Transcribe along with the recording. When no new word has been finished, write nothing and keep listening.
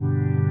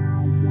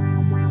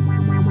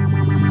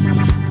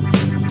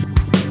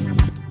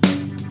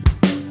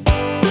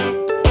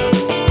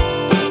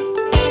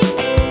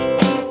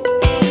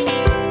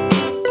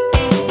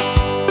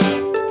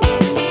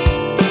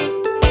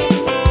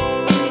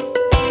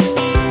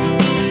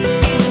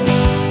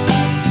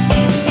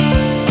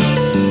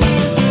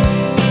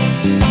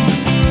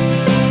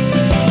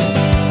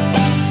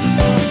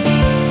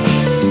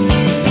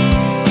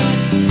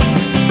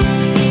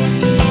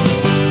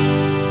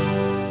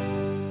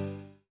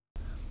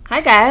Hi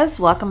guys,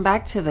 welcome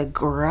back to The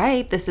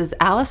Gripe. This is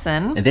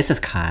Alison. And this is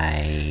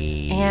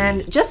Kai.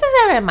 And just as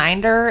a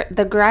reminder,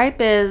 The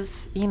Gripe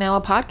is, a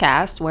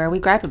podcast where we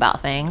gripe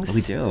about things. We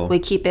do. We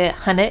keep it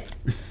 100.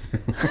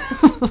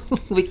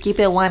 We keep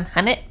it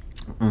 100.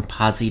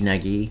 Posy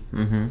neggy.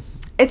 Mm-hmm.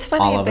 It's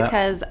funny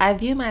because I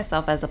view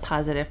myself as a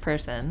positive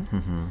person.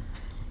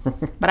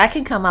 Mm-hmm. But I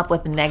can come up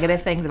with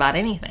negative things about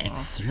anything.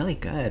 It's really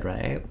good,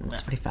 right?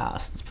 It's pretty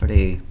fast. It's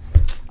pretty,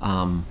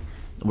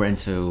 we're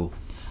into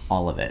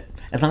all of it.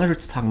 As long as we're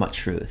just talking about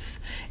truth.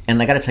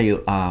 And I got to tell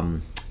you, I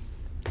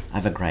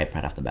have a gripe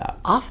right off the bat.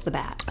 Off the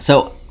bat.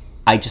 So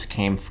I just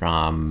came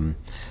from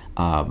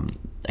a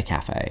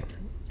cafe,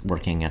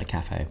 working at a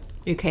cafe.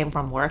 You came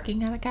from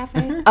working at a cafe?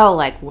 Mm-hmm. Oh,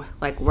 like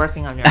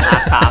working on your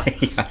laptop.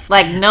 Yes.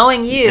 Like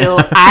knowing you,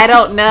 I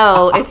don't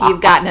know if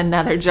you've gotten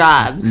another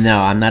job.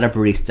 No, I'm not a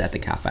barista at the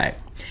cafe.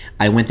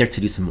 I went there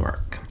to do some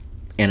work.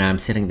 And I'm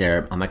sitting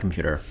there on my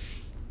computer.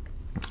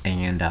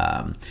 And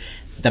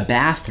the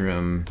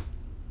bathroom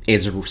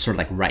is sort of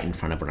like right in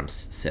front of where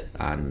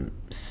I'm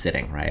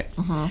sitting, right?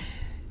 Mm-hmm.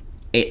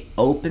 It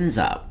opens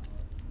up.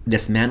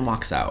 This man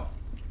walks out.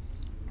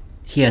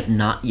 He has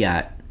not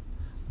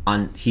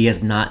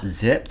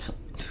zipped,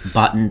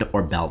 buttoned,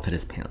 or belted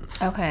his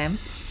pants. Okay.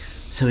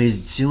 So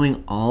he's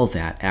doing all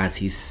that as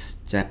he's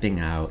stepping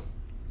out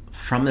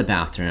from the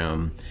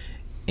bathroom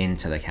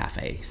into the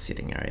cafe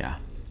seating area,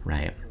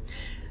 right?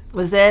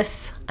 Was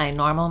this a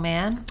normal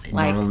man?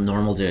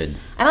 Normal dude.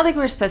 I don't think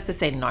we're supposed to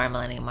say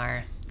normal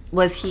anymore.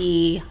 Was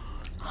he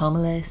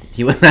homeless?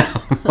 He was not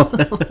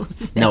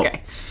homeless. No.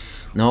 Okay.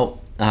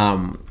 Nope.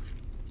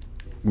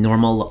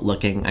 Normal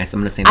looking. I'm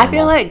going to say normal. I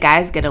feel like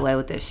guys get away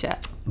with this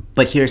shit.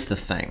 But here's the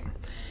thing.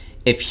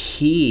 If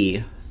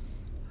he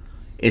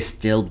is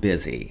still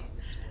busy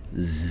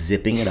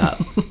zipping it up,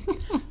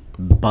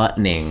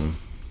 buttoning,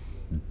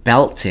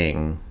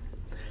 belting,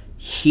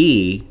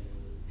 he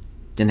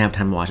didn't have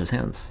time to wash his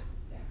hands.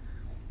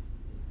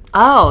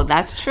 Oh,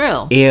 that's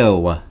true.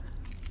 Ew.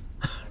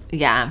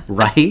 Yeah.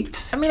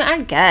 Right? I mean, I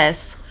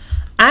guess.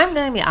 I'm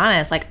going to be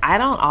honest. Like, I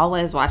don't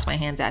always wash my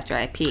hands after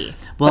I pee.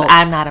 Well, but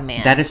I'm not a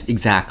man. That is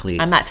exactly.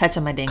 I'm not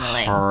touching my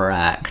ding-a-ling.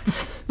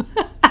 Correct.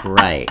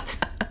 Right.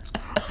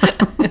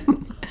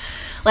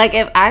 Like,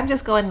 if I'm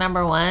just going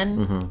number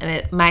one mm-hmm.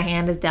 and my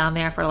hand is down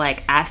there for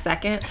like a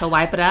second to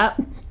wipe it up,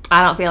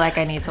 I don't feel like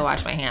I need to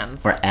wash my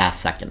hands. Or a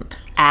second.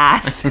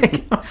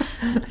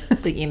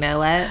 But you know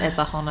what? It's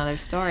a whole nother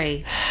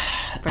story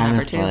for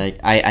number two. Like,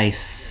 I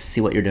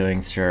see what you're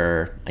doing,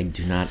 sir. I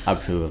do not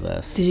approve of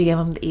this. Did you give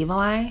him the evil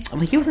eye?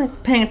 Well, he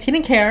wasn't paying attention. He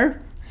didn't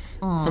care.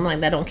 Something like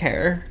that, don't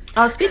care.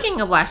 Oh,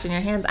 speaking of washing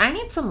your hands, I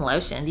need some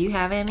lotion. Do you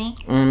have any?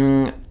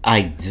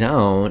 I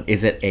don't.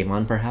 Is it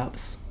Avon,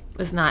 perhaps?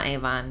 It's not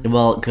Avon.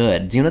 Well,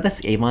 good. Do you know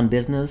this Avon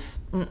business?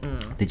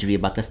 Mm-mm. Did you read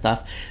about this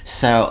stuff?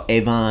 So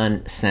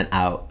Avon sent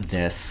out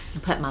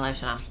this. Put my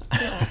lotion on.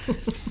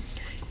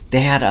 They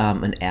had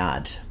an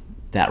ad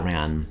that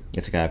ran.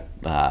 It's like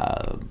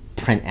a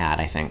print ad,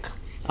 I think.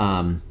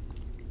 And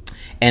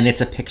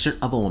it's a picture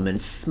of a woman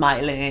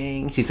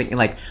smiling. She's thinking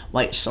like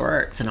white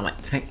shorts and a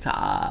white tank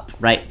top,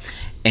 right?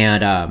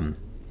 And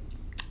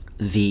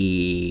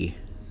the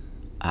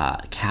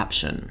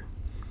caption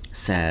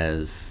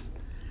says,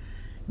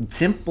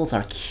 "Dimples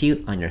are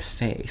cute on your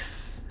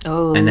face."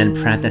 Oh. And then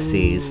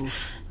parentheses,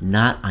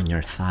 "not on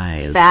your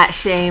thighs." Fat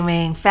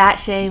shaming.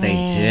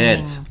 They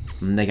did.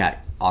 And they got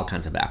all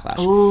kinds of backlash.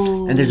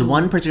 Ooh. And there's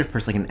one particular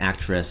person, like an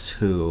actress,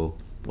 who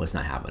was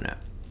not having it.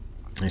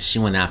 And she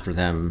went after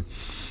them,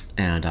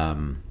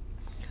 and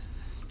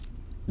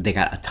they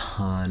got a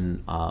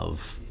ton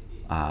of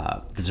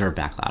deserved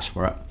backlash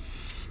for it.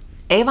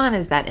 Avon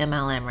is that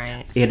MLM,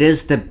 right? It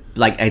is the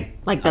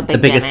the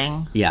biggest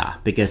kind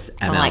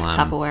MLM. of like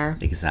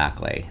Tupperware.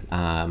 Exactly.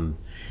 Fascinating.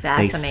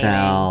 They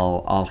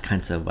sell all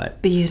kinds of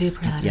beauty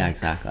products. Yeah,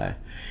 exactly.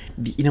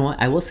 You know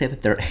what? I will say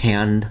that their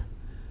hand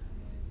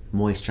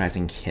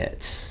moisturizing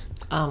kit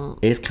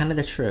is kind of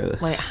the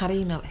truth. Wait, how do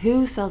you know?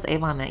 Who sells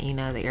Avon that you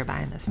know that you're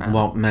buying this from?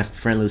 Well, my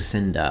friend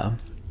Lucinda,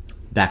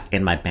 back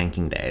in my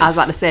banking days. I was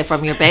about to say,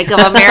 from your Bank of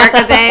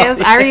America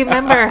days. I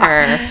remember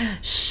her.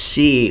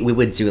 We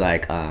would do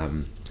like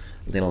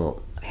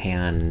little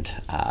hand,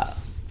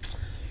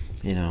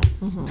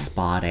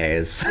 spa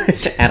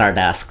days at our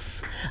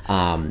desks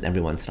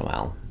every once in a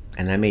while.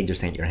 And that made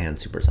your hand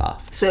super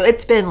soft. So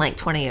it's been like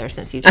 20 years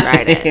since you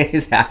tried it.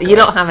 Exactly. You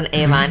don't have an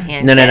Avon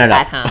hand no.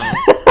 at home.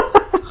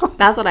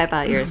 That's what I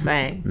thought you were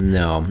saying.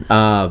 No.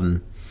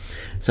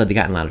 So they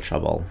got in a lot of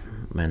trouble,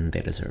 and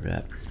they deserved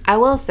it. I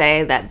will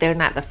say that they're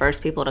not the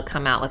first people to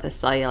come out with a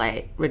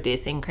cellulite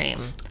reducing cream.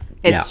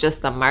 It's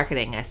just the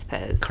marketing, I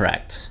suppose.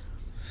 Correct.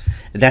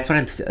 That's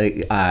what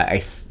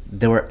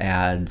there were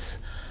ads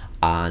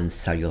on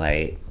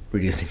cellulite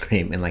reducing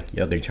cream in like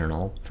Yoga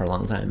Journal for a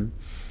long time,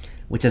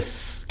 which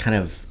is kind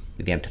of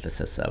the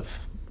antithesis of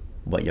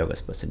what yoga is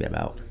supposed to be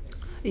about.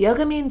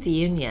 Yoga means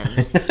union.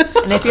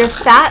 And if your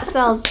fat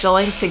cells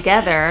join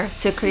together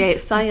to create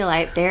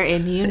cellulite, they're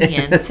in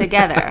union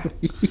together.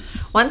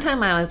 One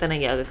time I was in a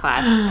yoga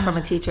class from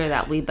a teacher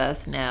that we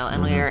both know,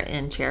 and we were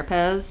in chair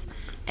pose.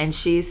 And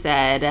she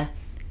said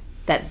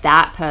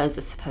that pose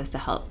is supposed to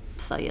help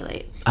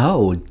cellulite.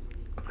 Oh,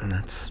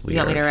 that's weird. You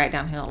want me to write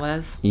down who it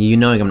was? You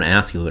know I'm going to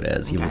ask you who it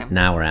is. Okay.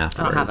 Now or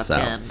afterwards. I don't have a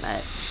pen,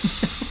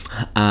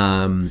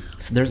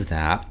 but... So there's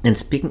that. And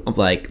speaking of,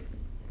 like,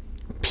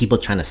 people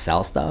trying to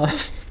sell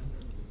stuff,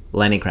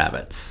 Lenny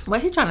Kravitz.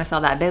 What, he trying to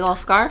sell that big old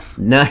scarf?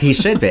 No, he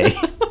should be.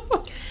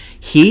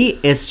 He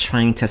is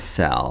trying to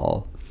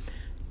sell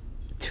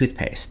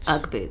toothpaste.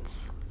 Ugg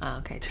boots. Oh,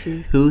 okay.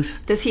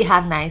 Toothpaste. Does he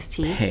have nice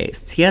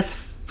teeth? He has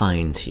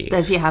fine teeth.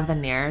 Does he have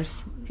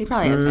veneers? He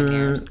probably has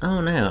veneers.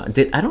 Oh, no.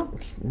 I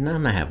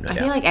have no idea. I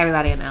feel like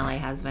everybody in LA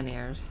has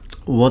veneers.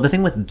 Well, the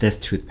thing with this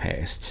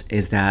toothpaste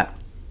is that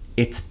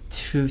it's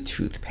two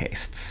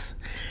toothpastes.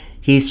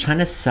 He's trying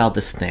to sell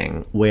this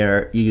thing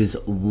where you use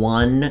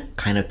one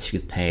kind of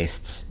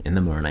toothpaste in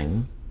the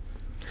morning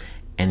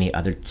and the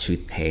other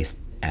toothpaste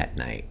at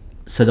night.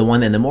 So the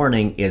one in the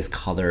morning is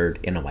colored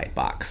in a white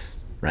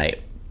box,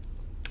 right?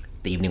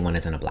 The evening one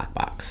is in a black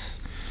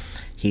box.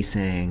 He's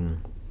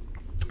saying,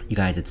 you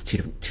guys, it's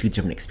two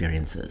different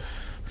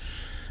experiences.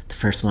 The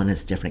first one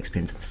is different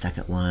experience than the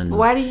second one.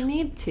 Why do you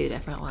need two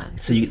different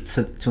ones? So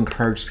to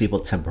encourage people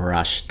to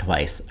brush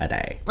twice a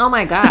day. Oh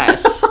my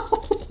gosh.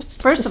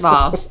 First of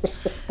all,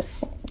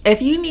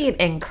 if you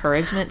need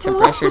encouragement to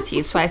brush your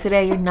teeth twice a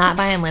day, you're not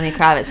buying Lenny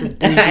Kravitz's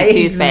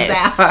bougie toothpaste.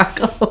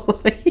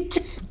 Exactly.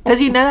 Because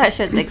you know that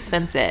shit's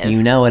expensive.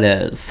 You know it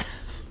is.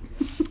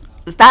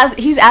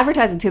 He's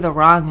advertising to the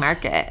wrong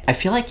market. I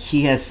feel like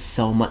he has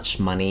so much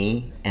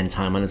money and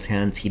time on his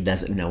hands, he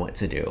doesn't know what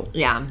to do.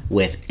 Yeah.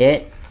 With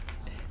it,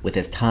 with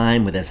his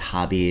time, with his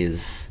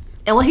hobbies.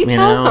 And well, he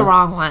chose the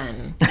wrong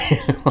one.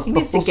 He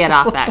needs to get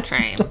off that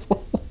train.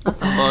 That's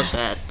some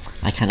bullshit.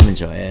 I kind of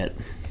enjoy it.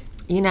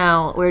 You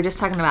know, we were just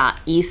talking about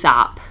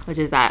Aesop, which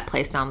is that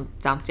place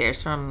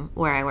downstairs from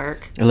where I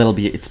work.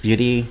 It's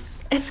beauty,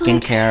 it's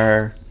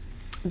skincare. Like,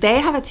 they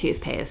have a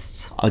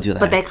toothpaste. I'll do that.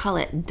 But they call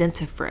it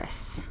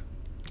dentifrice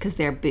because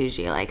they're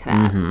bougie like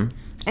that. Mm-hmm.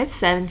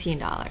 It's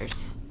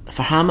 $17.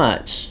 For how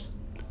much?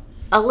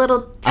 A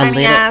little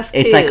tiny ass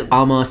tube. It's like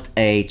almost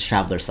a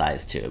traveler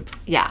size tube.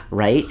 Yeah.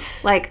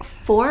 Right? Like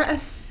for a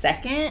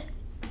second,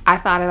 I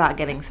thought about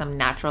getting some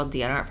natural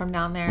deodorant from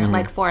down there. Mm-hmm.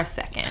 Like for a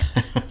second.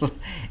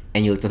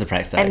 And you looked at the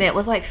price tag. And it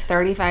was like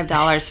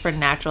 $35 for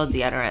natural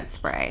deodorant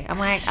spray. I'm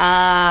like,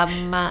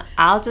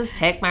 I'll just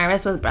take my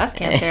risk with breast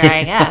cancer,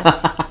 I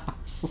guess.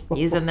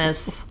 Using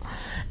this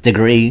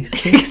degree.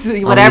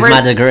 Whatever's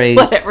my degree.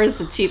 Whatever's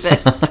the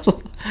cheapest.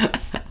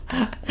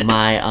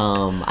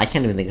 I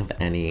can't even think of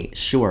any.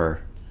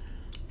 Sure.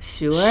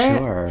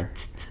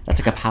 That's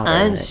like a powder.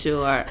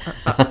 Unsure.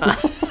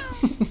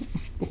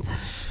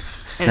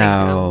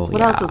 So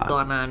what else is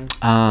going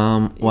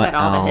on? What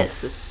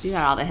else? You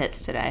got all the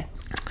hits today.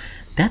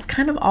 That's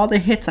kind of all the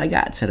hits I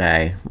got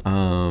today.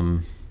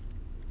 Well,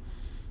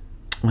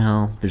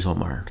 there's one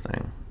more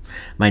thing.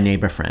 My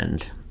neighbor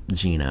friend,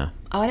 Gina.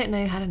 Oh, I didn't know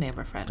you had a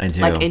neighbor friend. I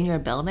do. Like in your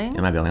building?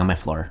 In my building, on my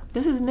floor.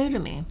 This is new to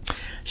me.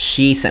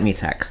 She sent me a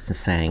text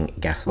saying,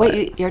 guess what?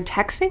 Wait, you're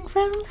texting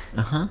friends?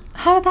 Uh-huh.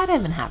 How did that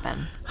even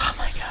happen? Oh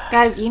my God.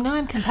 Guys, you know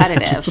I'm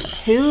competitive.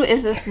 Who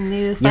is this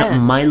new friend? Yeah,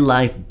 my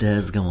life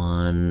does go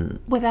on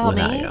without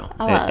me. You.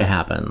 It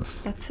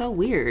happens. That's so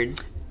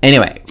weird.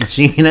 Anyway,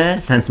 Gina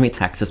sends me a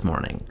text this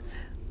morning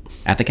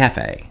at the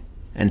cafe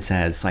and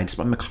says, so I just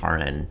brought my car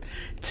in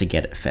to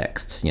get it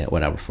fixed,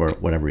 whatever, for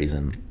whatever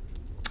reason.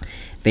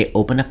 They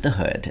opened up the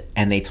hood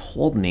and they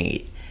told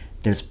me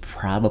there's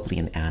probably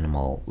an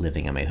animal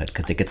living in my hood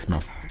because they could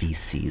smell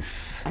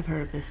feces. I've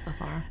heard of this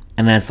before.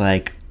 And I was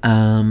like,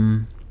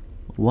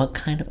 what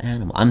kind of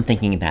animal? I'm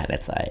thinking that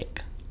it's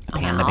like a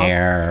panda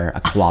bear,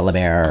 a koala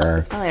bear.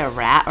 It's probably a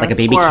rat or like a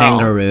squirrel. Baby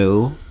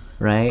kangaroo,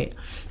 right?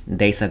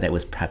 They said that it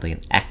was probably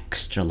an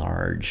extra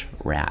large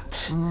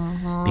rat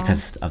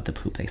because of the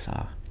poop they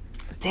saw.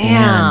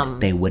 Damn.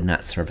 And they would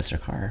not service her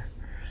car.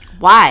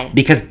 Why?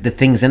 Because the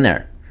thing's in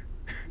there.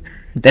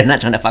 They're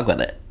not trying to fuck with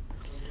it.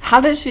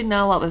 How did she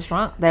know what was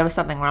wrong? There was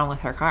something wrong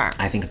with her car.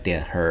 I think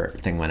her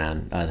thing went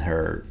on.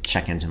 Her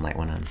check engine light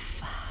went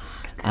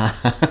on.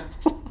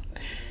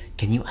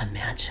 Can you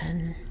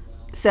imagine?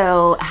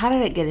 So how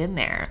did it get in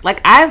there?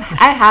 Like I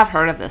have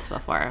heard of this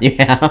before.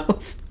 Yeah.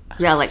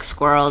 Yeah, like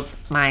squirrels,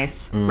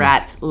 mice,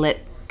 rats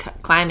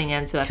climbing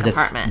into a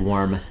compartment. It's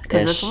warm.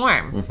 Because it's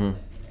warm. Mm-hmm.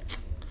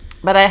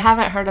 But I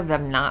haven't heard of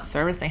them not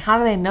servicing. How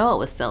do they know it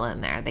was still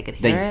in there? They could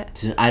hear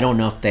it? I don't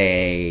know if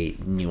they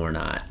knew or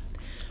not.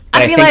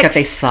 But I'd be I think like, that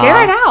they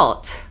scare it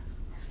out.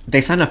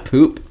 They saw enough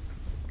poop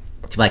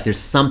to be like, there's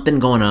something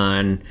going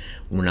on.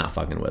 We're not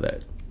fucking with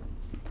it.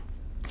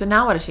 So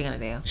now what is she going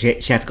to do?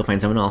 She has to go find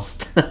someone else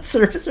to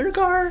service her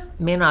car.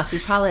 Meanwhile,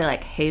 she's probably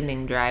like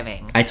hating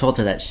driving. I told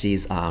her that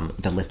she's the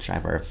Lyft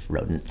driver of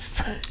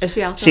rodents. Is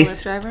she also a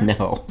Lyft driver?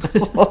 No.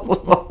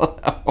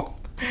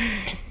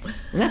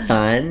 Isn't that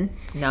fun?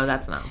 No,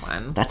 that's not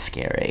fun. That's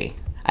scary.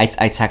 I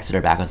texted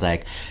her back. I was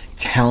like,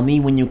 tell me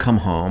when you come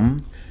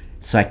home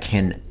so I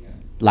can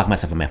lock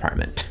myself in my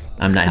apartment.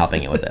 I'm not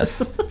helping you with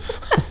this.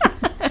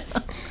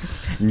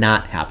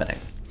 Not happening.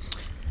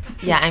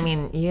 Yeah, I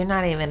mean, you're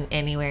not even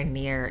anywhere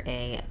near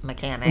a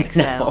mechanic,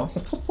 so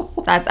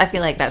I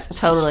feel like that's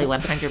totally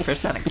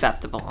 100%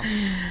 acceptable.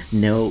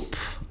 Nope.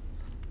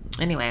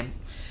 Anyway.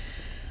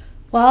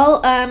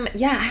 Well,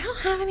 yeah, I don't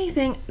have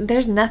anything.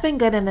 There's nothing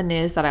good in the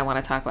news that I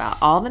want to talk about.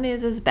 All the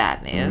news is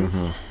bad news.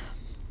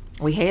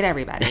 Mm-hmm. We hate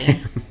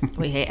everybody.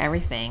 We hate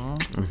everything.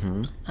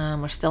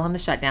 Mm-hmm. We're still in the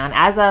shutdown.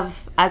 As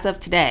of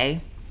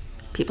today,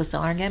 people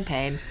still aren't getting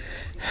paid.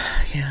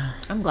 Yeah.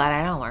 I'm glad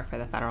I don't work for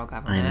the federal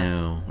government. I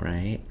know,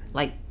 right?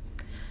 Like,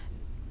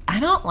 I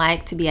don't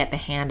like to be at the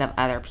hand of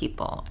other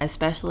people,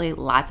 especially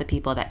lots of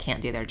people that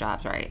can't do their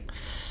jobs right.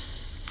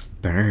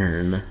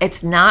 Burn.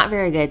 It's not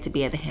very good to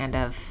be at the hand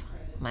of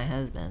my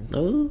husband.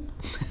 Oh,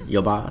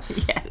 your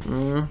boss. Yes.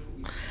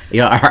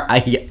 You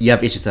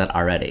have issues with that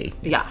already.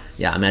 Yeah.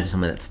 Yeah, imagine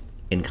someone that's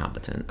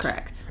incompetent.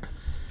 Correct.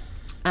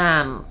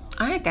 All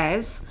right,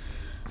 guys.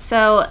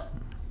 So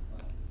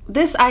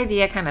this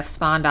idea kind of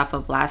spawned off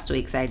of last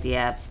week's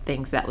idea of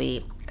things that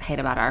we hate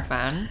about our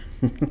phone.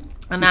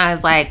 And I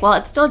was like, well,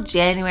 it's still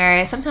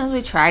January. Sometimes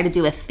we try to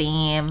do a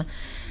theme.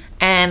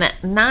 And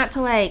not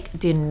to like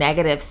do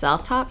negative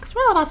self-talk, because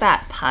we're all about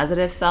that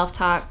positive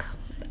self-talk.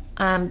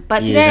 But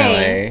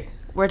today,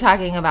 we're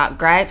talking about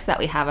gripes that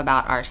we have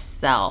about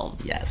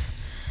ourselves.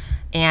 Yes.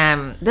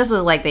 And this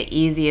was like the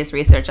easiest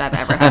research I've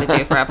ever had to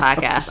do for a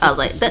podcast. I was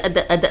like,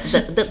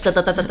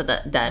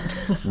 done.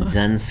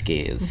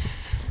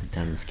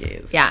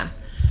 Dunskies. Yeah.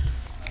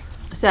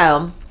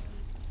 So,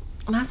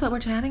 that's what we're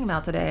chatting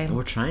about today.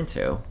 We're trying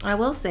to. I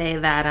will say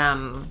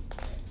that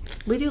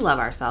we do love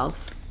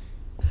ourselves.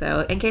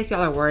 So, in case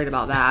y'all are worried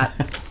about that,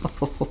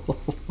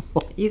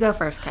 you go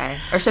first, Kai.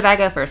 Or should I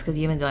go first because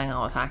you've been doing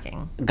all the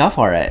talking? Go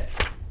for it.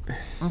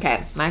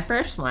 Okay, my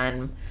first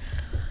one.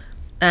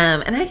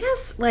 And I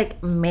guess,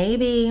 like,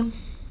 maybe,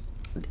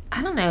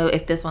 I don't know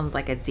if this one's,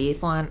 like, a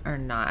deep one or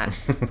not.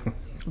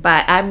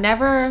 But I've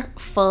never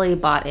fully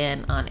bought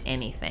in on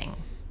anything.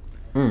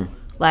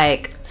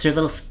 Like... So you're a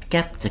little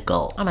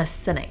skeptical. I'm a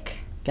cynic.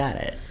 Got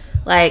it.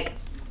 Like,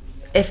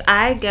 if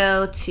I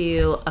go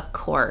to a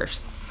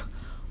course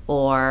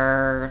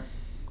or,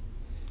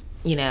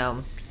 you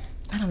know...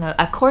 I don't know.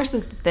 A course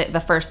is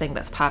the first thing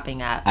that's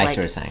popping up. I see what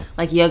you're saying.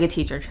 Like yoga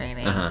teacher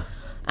training. Uh-huh.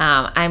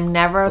 I'm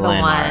never the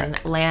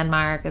Landmark. one.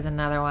 Landmark is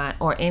another one.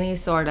 Or any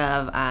sort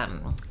of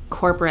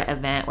corporate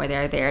event where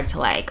they're there to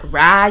like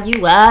rile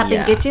you up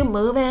and get you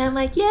moving.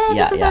 Like,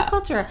 this is our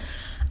culture.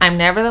 I'm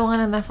never the one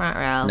in the front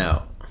row.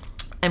 No.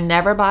 I'm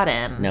never bought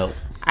in. No.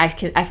 I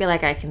feel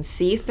like I can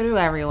see through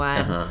everyone.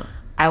 Uh-huh.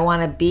 I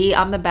want to be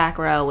on the back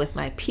row with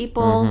my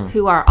people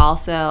who are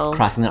also...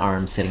 Crossing their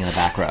arms, sitting in the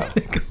back row.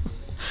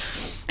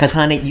 Because,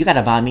 honey, you got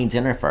to buy me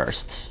dinner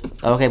first.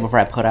 Okay, before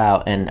I put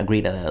out and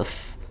agree to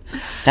this.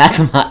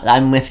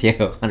 I'm with you,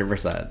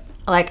 100%.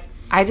 Like,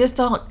 I just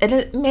don't...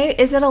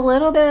 Is it a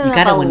little bit of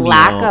a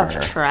lack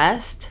of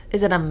trust?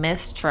 Is it a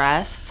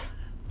mistrust?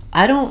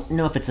 I don't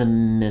know if it's a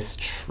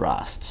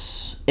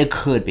mistrust. It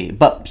could be.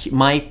 But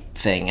my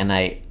thing, and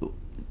I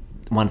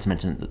wanted to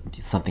mention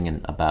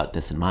something about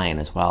this in mine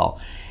as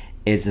well,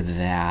 is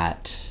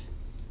that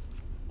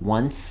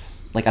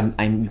once... Like,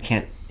 you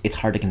can't... It's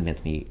hard to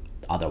convince me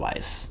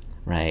otherwise,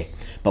 right?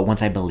 But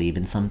once I believe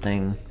in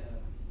something,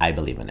 I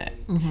believe in it.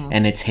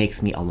 And it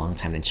takes me a long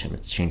time to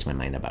change my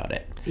mind about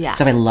it. Yeah.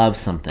 So if I love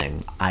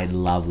something, I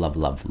love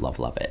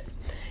it.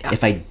 Yeah.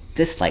 If I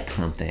dislike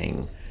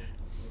something,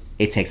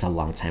 it takes a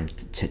long time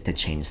to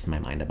change my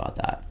mind about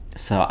that.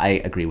 So I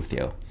agree with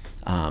you.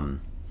 You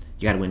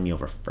got to win me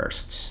over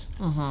first.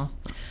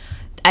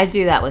 I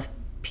do that with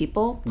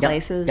people,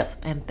 places,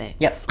 and things.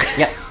 Yep.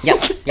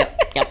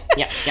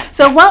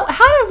 So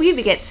how did we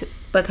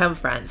become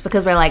friends?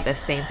 Because we're like the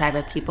same type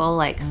of people.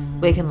 Like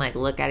we can like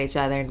look at each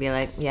other and be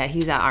like, yeah,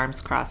 he's an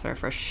arms crosser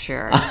for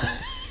sure.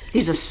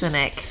 He's a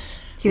cynic.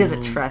 He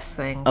doesn't trust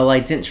things. Oh, I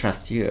didn't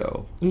trust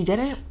you. You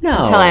didn't? No.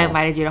 Until I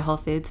invited you to Whole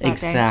Foods that day.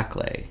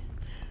 Exactly.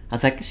 I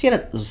was like, she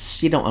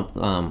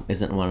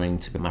isn't wanting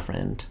to be my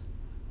friend.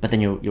 But then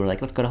you were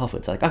like, let's go to Whole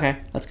Foods. Like, okay,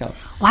 let's go.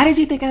 Why did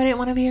you think I didn't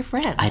want to be your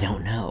friend? I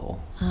don't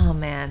know. Oh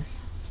man.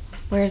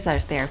 Where's our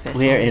therapist?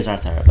 Where is our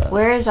therapist?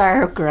 Where is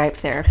our gripe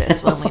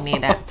therapist when we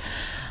need it?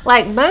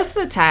 Like, most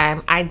of the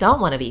time, I don't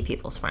want to be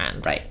people's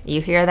friend. Right.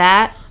 You hear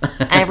that,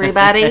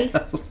 everybody?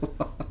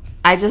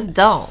 I just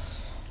don't.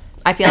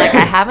 I feel like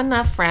I have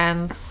enough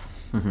friends,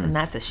 and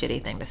that's a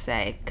shitty thing to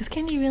say. Because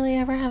can you really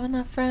ever have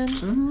enough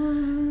friends?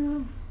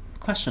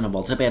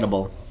 Questionable.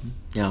 Debatable.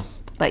 Yeah.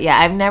 But yeah,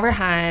 I've never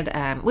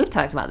had... we've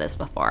talked about this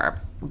before,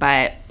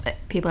 but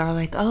people are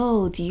like,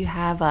 oh, do you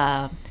have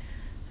a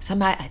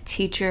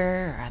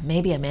teacher or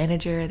maybe a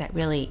manager that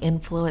really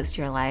influenced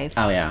your life?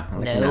 Oh, yeah.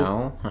 Like,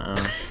 no. Uh-uh.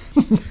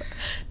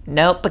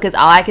 Nope, because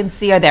all I can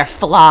see are their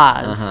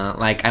flaws.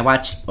 Like, I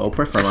watched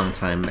Oprah for a long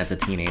time as a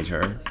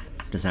teenager.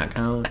 Does that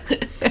count?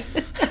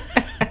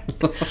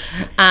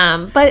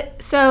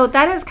 But so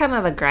that is kind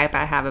of a gripe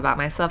I have about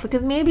myself,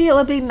 because maybe it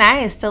would be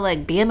nice to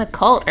like be in a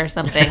cult or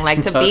something,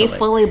 like to Totally. be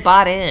fully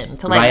bought in,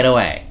 to like right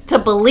away. to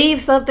believe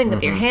something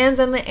with your hands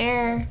in the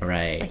air.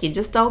 Right. Like you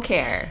just don't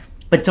care.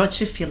 But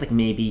don't you feel like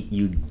maybe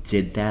you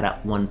did that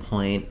at one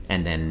point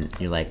and then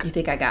you're like... You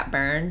think I got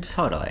burned?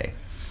 Totally.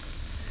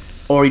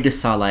 Or you just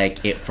saw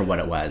like it for what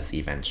it was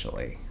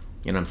eventually.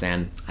 You know what I'm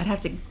saying? I'd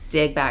have to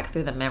dig back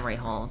through the memory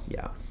hole.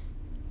 Yeah.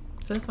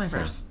 So that's my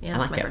first. Yeah,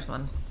 that's my first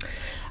one.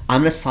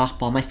 I'm going to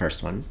softball my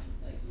first one.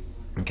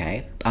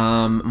 Okay.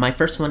 My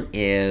first one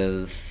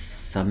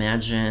is,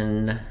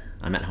 imagine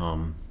I'm at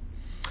home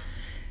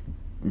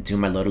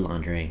doing my load of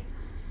laundry.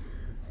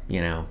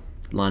 You know,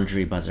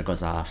 laundry buzzer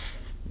goes off.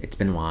 It's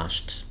been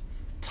washed.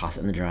 Toss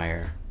it in the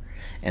dryer.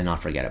 And I'll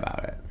forget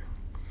about it.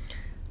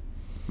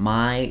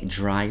 My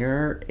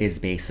dryer is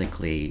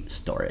basically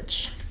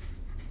storage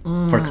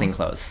for clean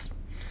clothes.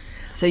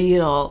 So you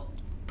don't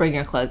bring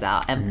your clothes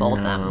out and fold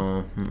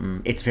them?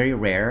 Mm-mm. It's very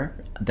rare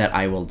that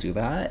I will do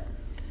that.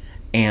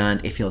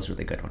 And it feels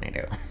really good when I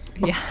do.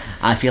 Yeah.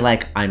 I feel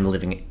like I'm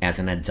living as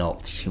an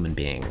adult human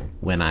being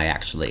when I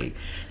actually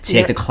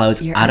take the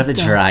clothes out of the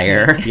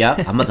dryer. Yep,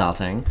 I'm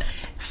adulting.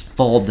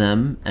 Fold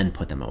them and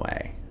put them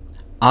away.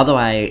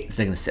 Otherwise,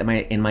 they're going to sit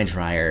in my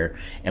dryer,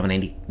 and when I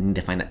need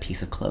to find that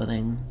piece of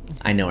clothing,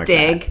 I know where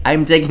it's at.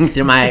 I'm digging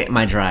through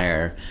my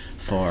dryer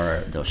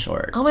for those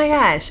shorts. Oh my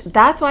gosh,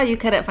 that's why you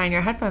couldn't find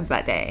your headphones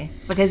that day.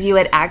 Because you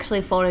had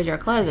actually folded your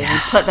clothes and you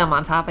put them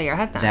on top of your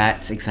headphones.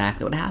 That's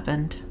exactly what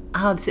happened.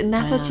 Oh, and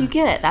that's what you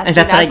get. That's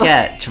what I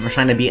get for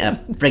trying to be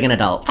a friggin'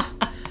 adult.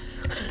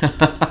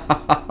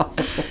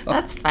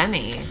 That's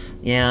funny.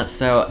 Yeah,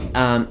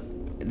 so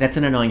that's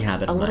an annoying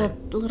habit of mine.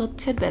 A little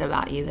tidbit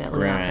about you that we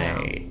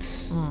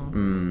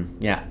don't know.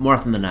 Yeah, more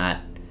often than not,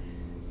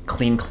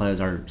 clean clothes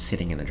are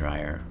sitting in the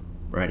dryer,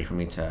 ready for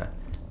me to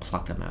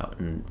pluck them out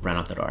and run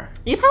out the door.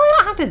 You probably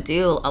don't have to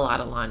do a lot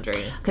of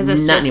laundry because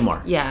it's not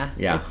anymore. Yeah,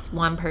 it's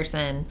one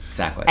person.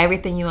 Exactly.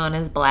 Everything you own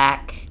is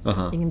black. You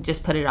can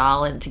just put it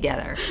all in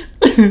together.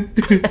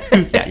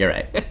 Yeah, you're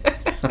right.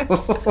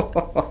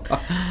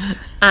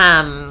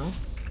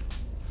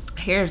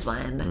 Here's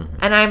one,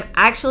 and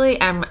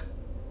I'm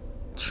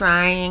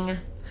trying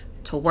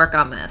to work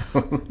on this.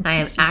 I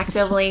am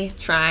actively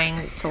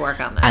trying to work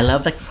on this. I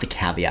love the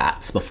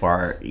caveats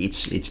before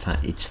each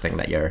thing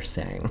that you're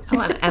saying.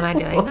 Oh, am I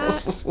doing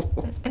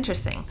that?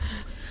 Interesting.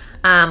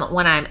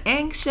 When I'm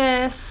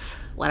anxious,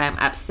 when I'm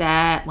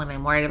upset, when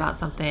I'm worried about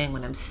something,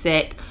 when I'm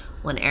sick,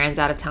 when Aaron's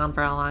out of town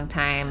for a long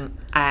time,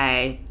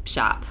 I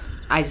shop.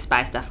 I just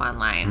buy stuff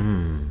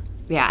online.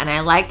 Yeah, and I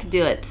like to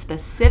do it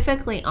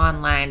specifically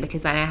online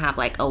because then I have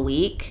like a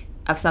week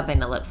of something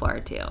to look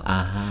forward to.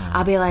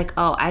 I'll be like,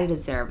 oh, I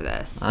deserve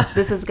this.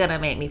 This is going to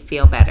make me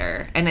feel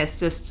better. And it's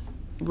just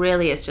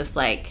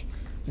like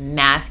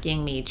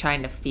masking me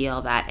trying to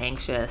feel that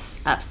anxious,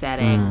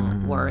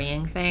 upsetting,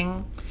 worrying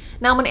thing.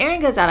 Now, when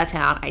Aaron goes out of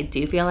town, I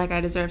do feel like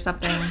I deserve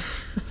something.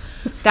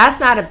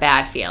 That's not a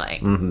bad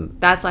feeling.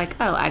 That's like,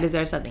 oh, I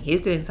deserve something. He's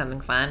doing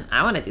something fun.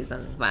 I want to do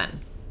something fun.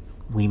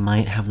 We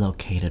might have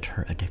located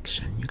her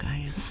addiction, you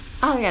guys.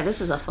 Oh, yeah, this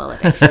is a full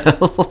addiction.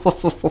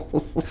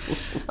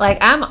 Like,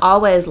 I'm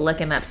always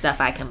looking up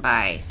stuff I can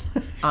buy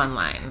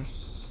online.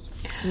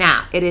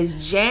 Now, it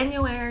is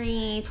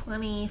January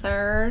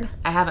 23rd.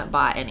 I haven't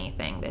bought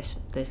anything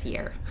this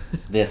year.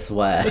 This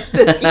what?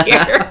 This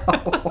year.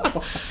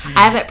 I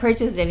haven't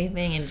purchased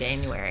anything in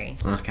January.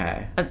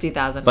 Okay. Of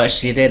 2000. But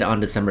she did on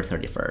December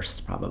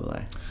 31st,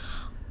 probably.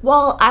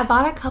 Well, I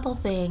bought a couple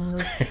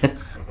things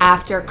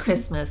after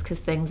Christmas because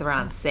things were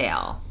on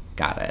sale.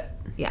 Got it.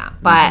 Yeah,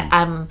 but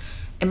I'm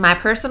in my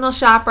personal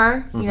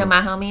shopper, you know,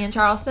 my homie in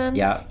Charleston.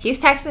 Yeah.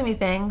 He's texting me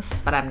things,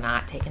 but I'm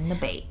not taking the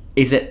bait.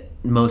 Is it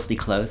mostly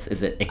clothes?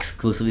 Is it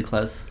exclusively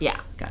clothes? Yeah.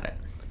 Got it.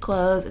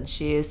 Clothes and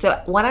shoes.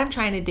 So what I'm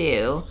trying to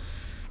do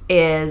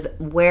is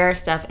wear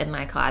stuff in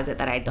my closet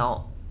that I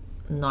don't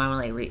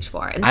normally reach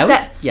for.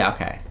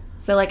 Okay.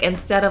 So like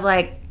instead of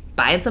like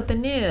buying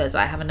something new, so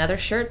I have another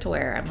shirt to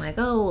wear, I'm like,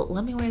 oh,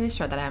 let me wear this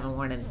shirt that I haven't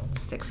worn in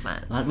 6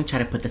 months. Let me try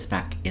to put this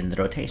back in the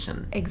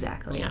rotation.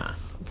 Exactly. Yeah.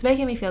 It's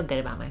making me feel good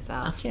about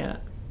myself. Oh, yeah.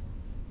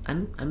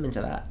 I'm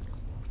into that.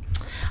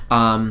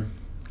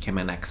 Okay,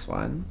 my next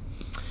one.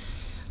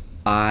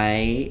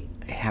 I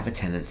have a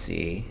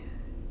tendency,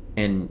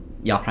 and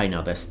y'all probably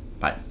know this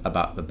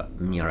about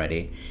me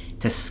already,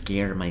 to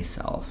scare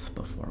myself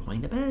before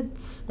going to bed.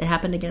 It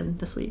happened again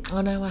this week.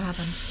 Oh no, what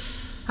happened?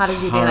 How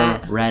did you do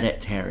it?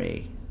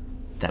 Hereditary.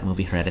 That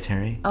movie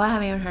Hereditary. Oh, I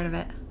haven't even heard of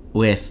it.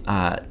 With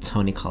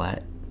Toni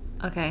Collette.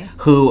 Okay.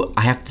 Who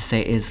I have to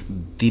say is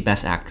the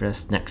best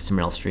actress next to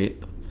Meryl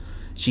Streep.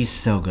 She's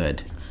so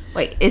good.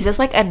 Wait, is this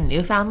like a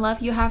newfound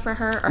love you have for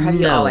her, or have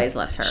you always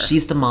loved her?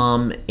 She's the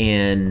mom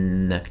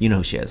in... You know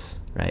who she is,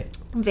 right?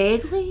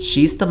 Vaguely?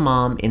 She's the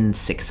mom in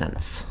Sixth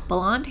Sense.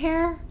 Blonde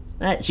hair?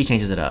 She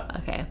changes it up.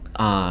 Okay.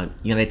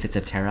 United States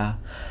of Terra.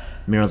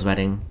 Muriel's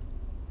Wedding.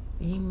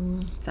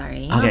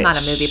 Sorry, I'm not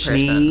a movie person.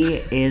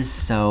 She is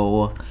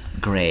so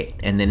great.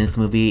 And then in this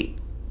movie,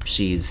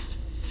 she's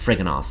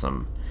friggin'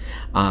 awesome.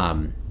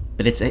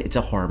 But it's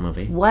a horror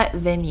movie. What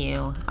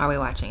venue are we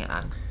watching it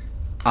on?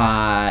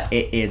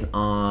 It is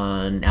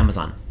on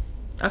Amazon.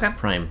 Okay.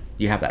 Prime.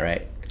 You have that,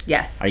 right?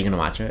 Yes. Are you gonna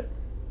watch it?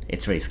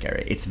 It's really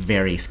scary. It's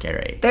very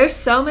scary. There's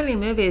so many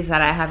movies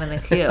that I have in the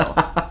queue.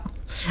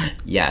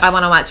 Yes. I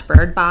want to watch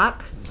Bird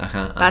Box.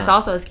 Uh-huh. That's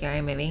also a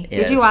scary movie.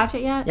 Did you watch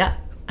it yet? Yeah,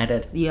 I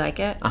did. You like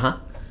it? Uh-huh.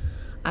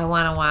 I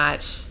want to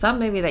watch some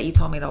movie that you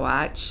told me to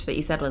watch that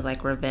you said was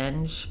like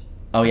revenge.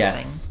 Oh,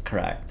 yes.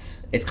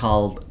 Correct. It's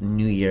called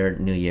New Year,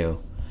 New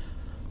You.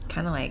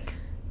 Kind of like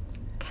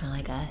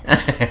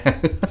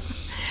us.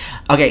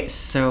 Okay,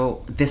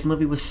 so this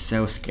movie was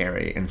so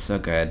scary and so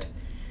good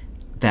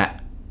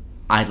that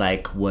I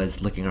like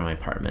was looking around my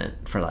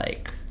apartment for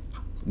like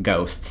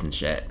ghosts and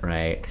shit,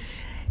 right?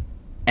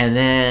 And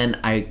then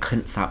I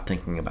couldn't stop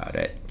thinking about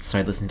it, so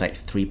I listened to like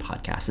 3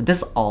 podcasts. And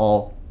this is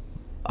all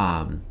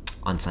on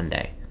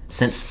Sunday.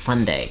 Since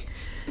Sunday,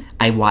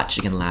 I watched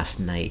again last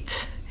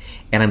night,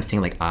 and I'm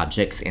seeing like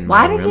objects in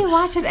my room. Why did you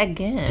watch it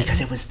again?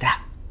 Because it was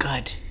that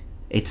good.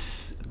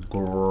 It's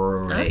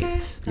great. Okay.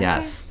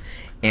 Yes.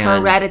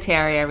 And,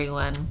 Hereditary,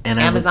 everyone. and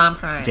Amazon I was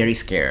Prime. very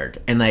scared.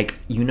 And like,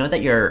 you know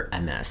that you're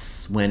a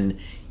mess when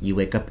you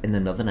wake up in the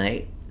middle of the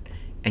night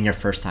and your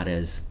first thought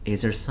is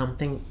there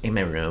something in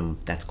my room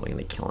that's going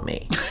to kill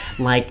me?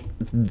 Like,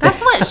 That's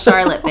what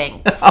Charlotte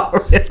thinks. Oh,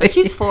 really? But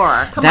she's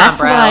 4. Come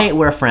That's on, bro. why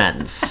we're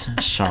friends,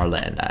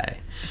 Charlotte and I.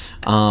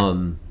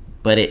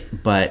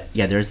 But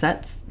yeah, there's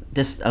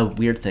this a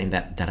weird thing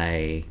that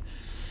I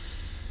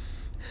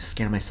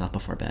scare myself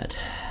before bed.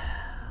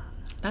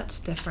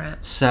 That's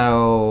different.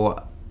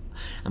 So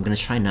I'm gonna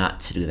try not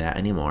to do that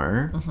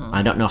anymore. Mm-hmm.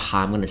 I don't know how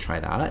I'm gonna try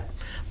that,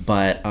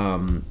 but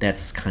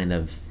that's kind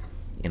of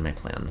in my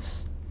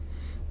plans.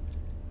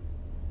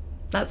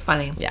 That's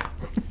funny. Yeah.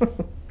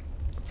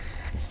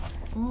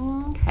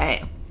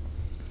 Okay.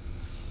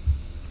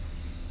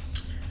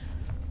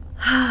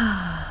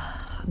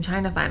 I'm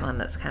trying to find one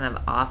that's kind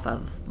of off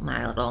of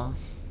my little...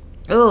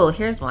 Oh,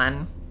 here's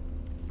one.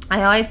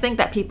 I always think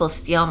that people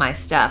steal my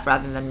stuff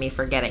rather than me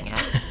forgetting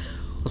it.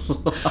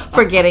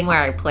 Forgetting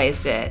where I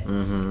placed it.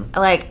 Mm-hmm.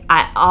 Like,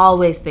 I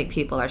always think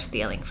people are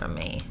stealing from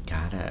me.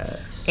 Got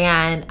it.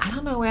 And I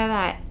don't know where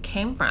that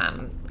came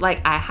from. Like,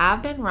 I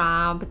have been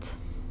robbed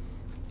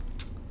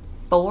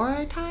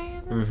 4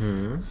 times.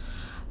 Mm-hmm.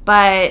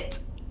 But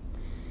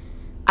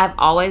I've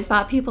always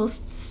thought people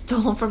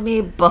stole from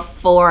me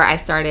before I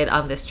started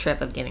on this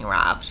trip of getting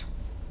robbed.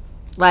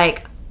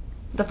 Like,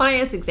 the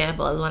funniest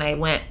example is when I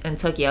went and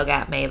took yoga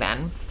at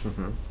Maven.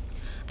 Mm-hmm.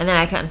 And then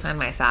I couldn't find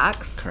my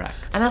socks. Correct.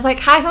 And I was like,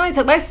 hi, somebody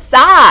took my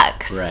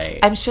socks. Right.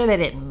 I'm sure they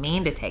didn't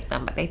mean to take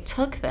them, but they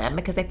took them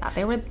because they thought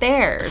they were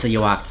theirs. So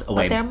you walked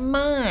away But they're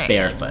mine.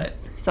 barefoot.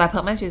 So I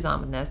put my shoes on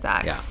with no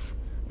socks. Yeah.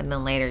 And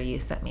then later you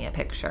sent me a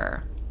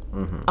picture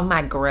of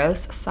my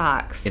gross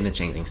socks. In the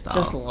changing stall.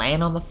 Just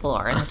laying on the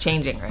floor in the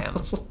changing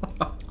room.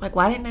 Like,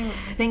 why didn't I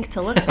think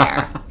to look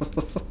there?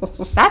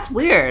 That's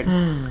weird.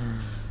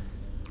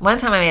 One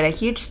time I made a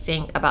huge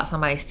stink about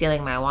somebody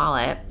stealing my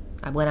wallet.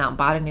 I went out and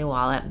bought a new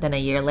wallet. Then a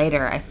year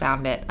later, I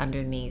found it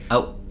underneath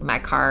my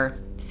car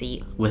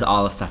seat. With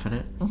all the stuff in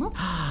it?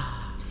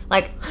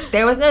 Like,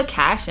 there was no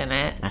cash in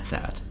it. That's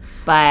sad.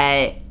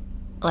 But,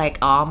 like,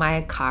 all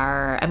my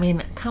car... I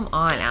mean, come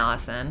on,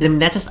 Allison. I mean,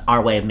 that's just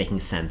our way of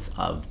making sense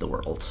of the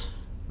world,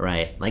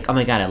 right? Like, oh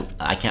my God,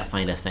 I can't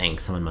find a thing.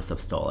 Someone must have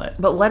stole it.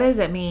 But what does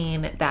it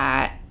mean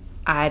that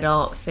I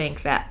don't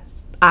think that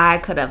I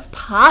could have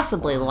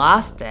possibly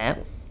lost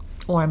it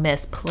or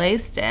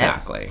misplaced it?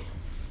 Exactly.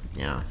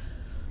 Yeah.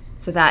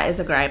 So that is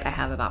a gripe I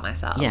have about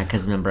myself. Yeah,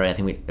 because remember, I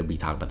think we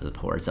talked about this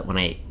before, is that when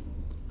I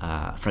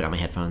forgot my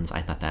headphones,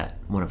 I thought that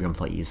one of your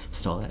employees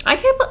stole it.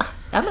 I'm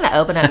going to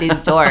open up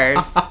these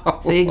doors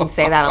so you can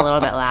say that a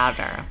little bit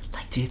louder.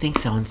 Like, do you think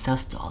so-and-so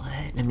stole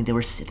it? I mean, they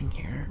were sitting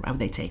here. Why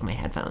would they take my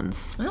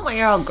headphones? I don't want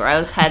your old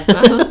gross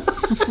headphones.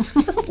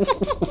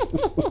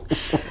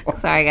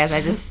 Sorry, guys.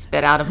 I just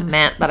spit out a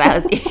mint that I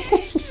was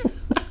eating.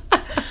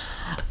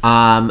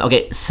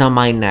 Okay, so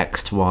my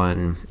next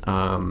one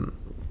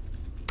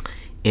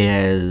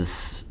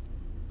is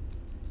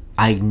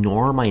I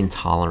ignore my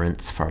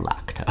intolerance for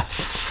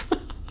lactose.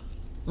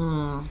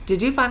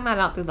 Did you find that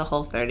out through the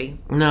Whole30?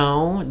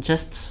 No,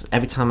 just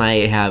every time I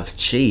have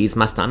cheese,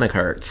 my stomach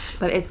hurts.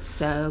 But it's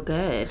so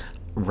good.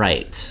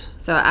 Right.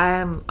 So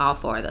I'm all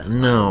for this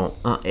one. No,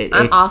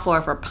 I'm all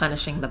for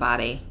punishing the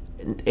body.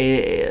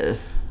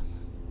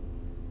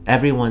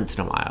 Every once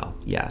in a while,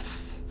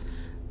 yes.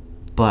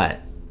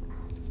 But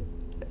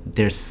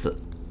there's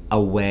a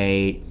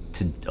way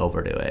to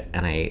overdo it,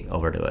 and I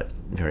overdo it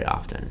very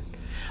often.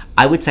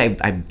 I would say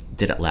I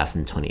did it less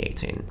in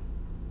 2018.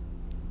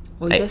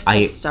 We just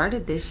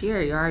started this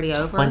year. You're already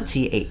over?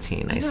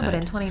 2018, I said. But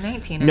in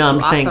 2019, no, I'm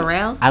off saying the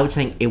rails? I was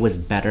saying it was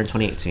better in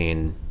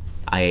 2018.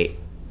 I ate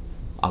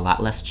a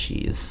lot less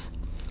cheese,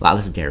 a lot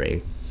less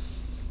dairy,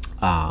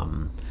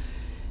 and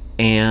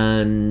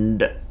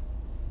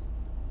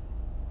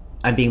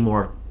I'm being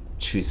more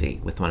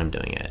choosy with when I'm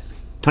doing it.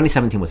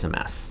 2017 was a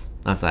mess.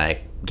 I was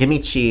like, give me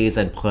cheese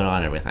and put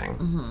on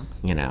everything.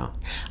 You know,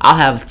 I'll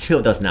have 2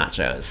 of those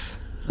nachos.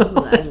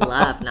 Ooh, I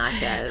love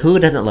nachos. Who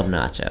doesn't love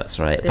nachos,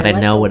 right? They're but I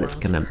like know the what it's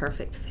world's gonna.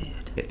 perfect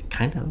food. It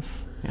kind of,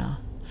 yeah.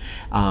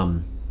 But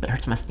it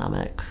hurts my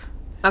stomach.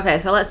 Okay,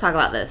 so let's talk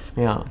about this.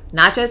 Yeah.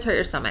 Nachos hurt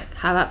your stomach.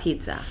 How about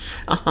pizza?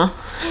 Uh-huh.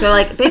 So,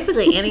 like,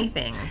 basically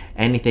anything.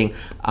 Anything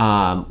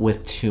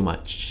with too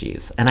much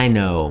cheese. And I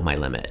know my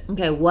limit.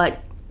 Okay, what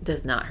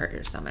does not hurt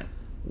your stomach?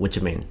 What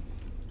you mean?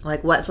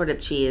 Like, what sort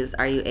of cheese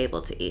are you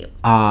able to eat?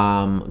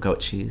 Goat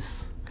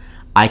cheese.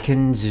 I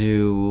can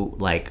do,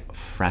 like,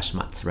 fresh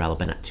mozzarella,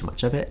 but not too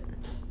much of it,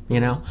 you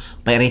know?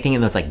 But anything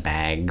in those, like,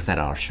 bags that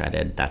are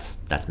shredded, that's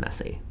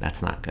messy.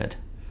 That's not good.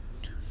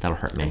 That'll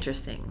hurt me.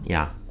 Interesting.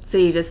 Yeah. So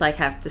you just, like,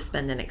 have to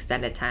spend an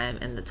extended time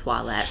in the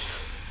toilet,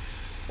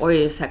 or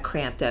you just have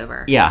cramped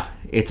over? Yeah,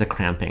 it's a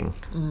cramping.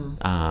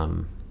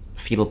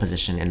 Fetal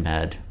position in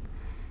bed.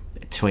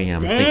 2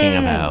 a.m. thinking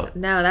about...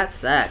 No, that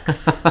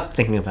sucks.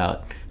 thinking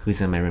about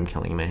who's in my room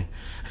killing me.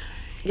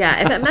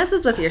 Yeah, if it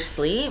messes with your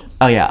sleep...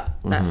 Oh, yeah.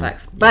 That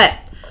sucks. But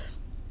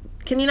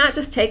can you not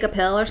just take a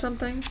pill or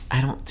something?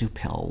 I don't do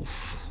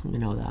pills. You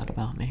know that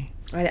about me.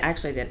 I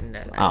actually didn't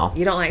know that. Oh.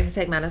 You don't like to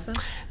take medicine?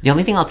 The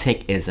only thing I'll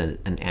take is an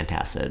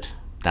antacid.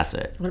 That's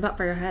it. What about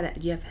for your headache?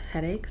 Do you have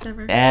headaches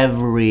ever?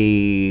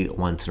 Every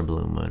once in a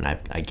blue moon,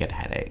 I get a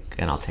headache,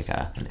 and I'll take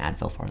an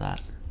Advil for that.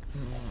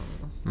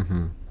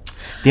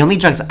 The only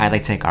drugs I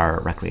like to take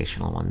are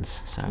recreational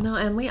ones. So No,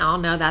 and we all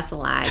know that's a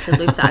lie because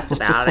we've talked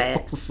about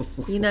it.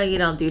 You know you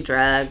don't do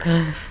drugs.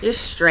 You're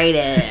straight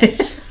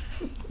edge.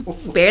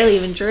 Barely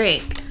even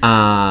drink.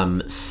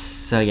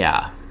 So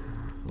yeah,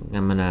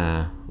 I'm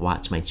gonna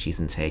watch my cheese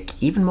intake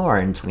even more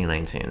in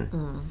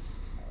 2019.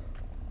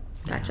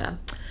 Gotcha.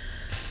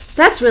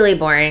 That's really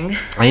boring.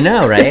 I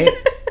know, right?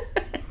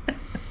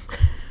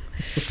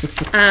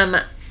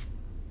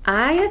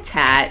 I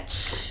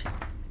attach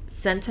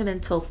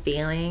sentimental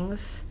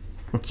feelings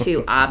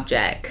to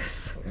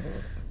objects,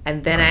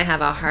 and then I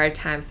have a hard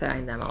time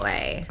throwing them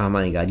away. Oh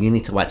my god, you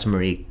need to watch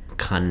Marie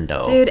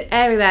Kondo. Dude,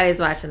 everybody's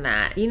watching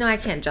that. You know I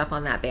can't jump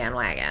on that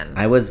bandwagon.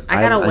 I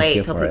gotta I'm wait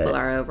here till for people it.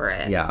 are over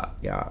it. Yeah.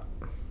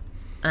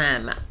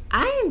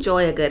 I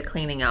enjoy a good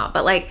cleaning out,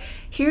 but like,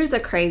 here's a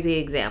crazy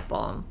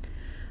example.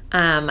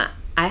 I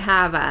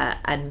have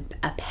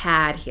a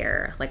pad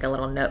here, like a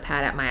little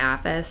notepad at my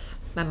office.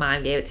 My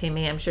mom gave it to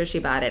me. I'm sure she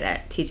bought it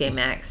at TJ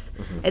Maxx.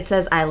 It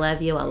says, "I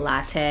love you, a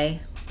latte."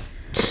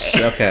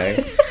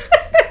 Okay.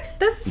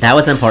 That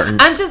was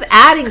important. I'm just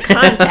adding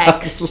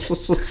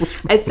context.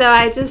 And so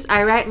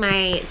I write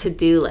my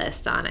to-do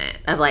list on it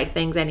of like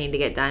things I need to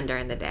get done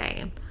during the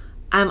day.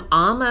 I'm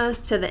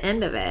almost to the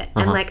end of it.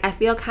 And like, I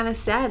feel kind of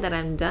sad that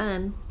I'm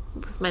done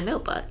with my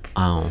notebook.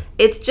 Oh.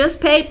 It's just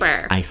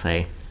paper. I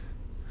say.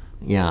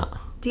 Yeah.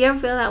 Do you ever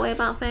feel that way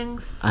about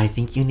things? I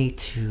think you need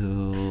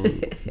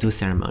to do a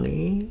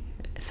ceremony,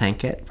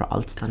 thank it for all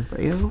it's done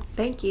for you,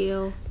 Thank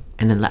you.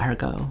 and then let her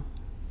go.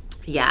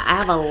 Yeah, I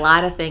have a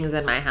lot of things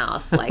in my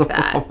house like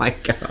that. Oh my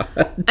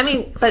god. I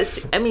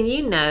mean,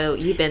 you know,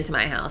 you've been to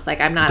my house. Like,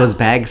 I'm not Those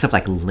bags of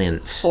like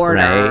lint,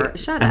 hoarder. right?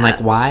 Shut I'm up. like,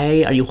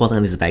 why are you holding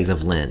on to these bags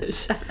of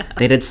lint?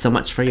 They did so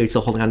much for you. You're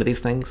still holding on to these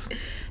things?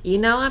 You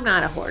know, I'm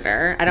not a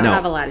hoarder. I don't No,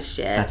 have a lot of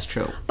shit. That's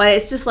true. But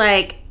it's just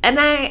like, and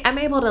I'm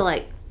able to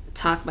like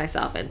talk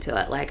myself into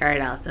it. Like, all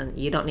right, Allison,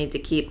 you don't need to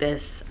keep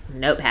this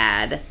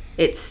notepad.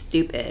 It's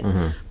stupid.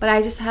 But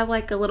I just have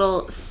like a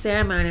little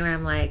ceremony where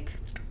I'm like,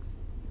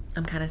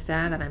 I'm kind of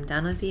sad that I'm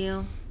done with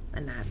you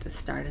and I have to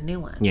start a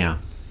new one. Yeah.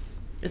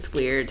 It's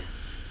weird.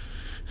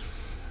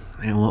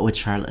 And what would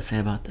Charlotte say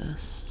about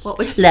this? What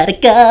would Let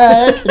it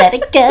go, let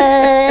it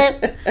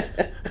go.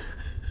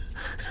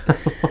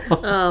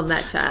 Oh,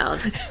 that child.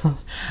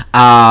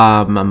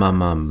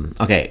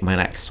 Okay, my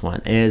next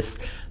one is,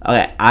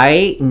 okay,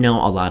 I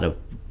know a lot of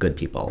good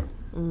people.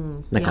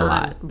 Like a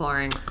lot.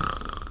 Boring.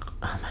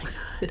 Oh my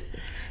god.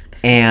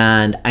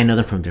 And I know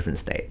them from different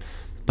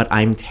states. But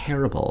I'm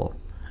terrible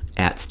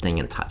at staying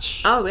in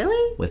touch Oh,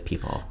 really? with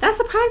people. That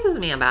surprises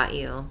me about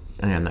you.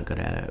 And I'm not good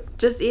at it.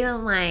 Just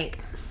even like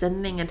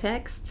sending a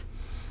text.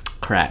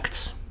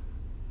 Correct.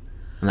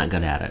 I'm not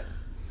good at it.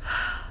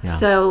 Yeah.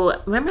 So,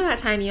 remember that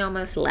time you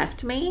almost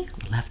left me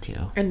Left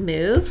you. and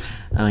moved?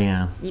 Oh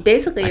yeah. You're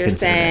considered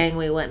saying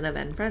we wouldn't have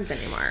been friends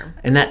anymore.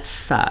 And that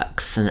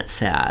sucks and it's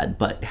sad,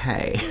 but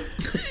hey,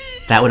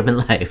 that would have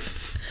been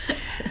life.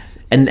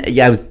 And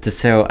yeah,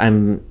 so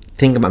I'm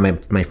thinking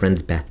about my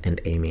friends Beth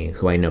and Amy,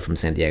 who I know from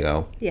San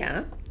Diego.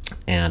 Yeah.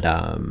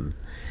 And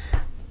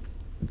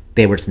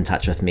they were in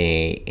touch with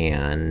me,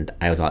 and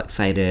I was all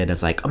excited. I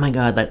was like, oh my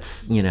god,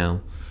 let's,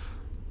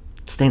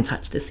 stay in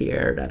touch this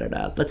year. Da, da,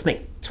 da. Let's make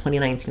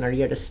 2019 our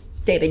year to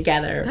stay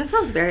together. That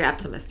sounds very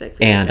optimistic.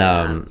 For you to And say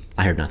that.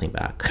 I heard nothing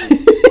back.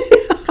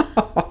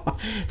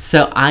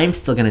 So I'm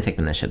still going to take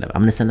the initiative.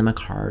 I'm going to send them a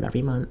card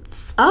every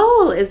month.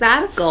 Oh, is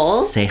that a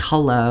goal? Say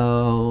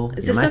hello.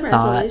 Is You're this my a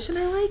thoughts. resolution?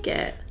 I like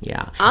it.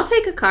 Yeah. I'll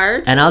take a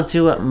card. And I'll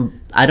do it.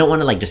 I don't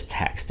want to just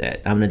text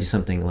it. I'm going to do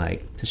something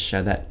to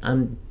show that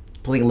I'm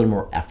putting a little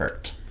more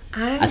effort.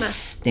 A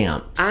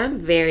stamp. I'm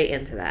very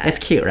into that. It's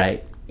cute,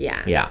 right?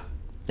 Yeah. Yeah.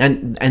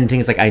 And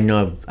things like, I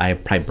know I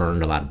probably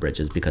burned a lot of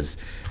bridges because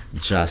you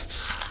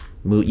just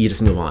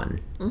move on.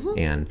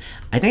 And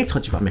I think I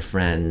told you about my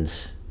friend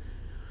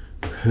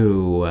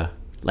who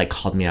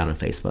called me out on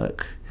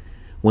Facebook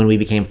when we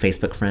became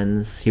Facebook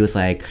friends. He was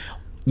like,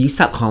 you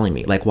stopped calling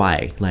me. Like,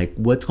 why? Like,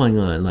 what's going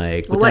on?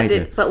 Like, what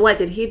did I do? But what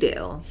did he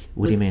do?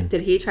 What do you mean?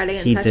 Did he try to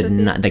get in touch with you? He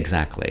did not.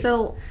 Exactly.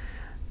 So,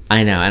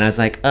 I know. And I was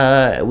like,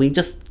 we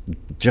just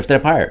drifted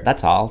apart.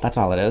 That's all. That's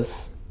all it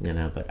is. You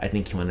know, but I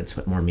think he wanted to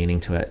put more meaning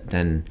to it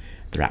than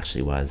there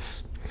actually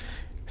was.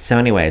 So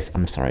anyways,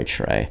 I'm sorry,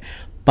 Trey.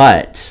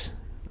 But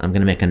I'm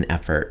going to make an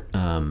effort,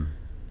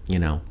 you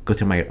know, go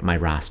through my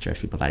roster of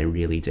people that I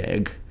really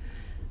dig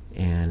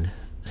and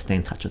stay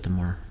in touch with them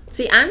more.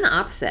 See, I'm the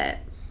opposite.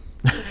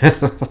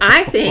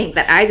 I think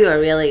that I do a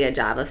really good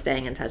job of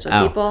staying in touch with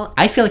people.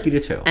 I feel like you do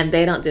too. And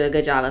they don't do a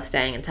good job of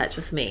staying in touch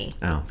with me.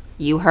 Oh.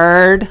 You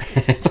heard?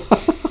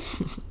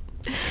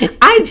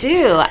 I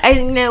do.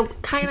 You know,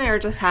 Kai and I were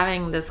just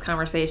having this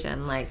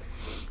conversation, like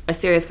a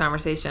serious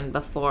conversation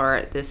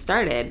before this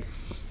started,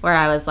 where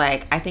I was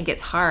like, I think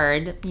it's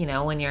hard, you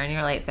know, when you're in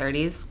your late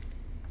 30s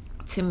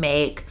to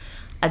make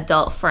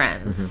adult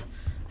friends. Mm-hmm.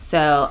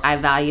 So I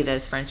value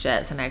those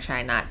friendships and I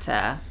try not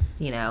to,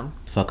 you know,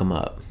 fuck them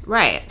up.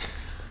 Right.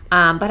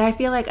 But I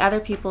feel like other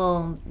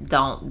people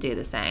don't do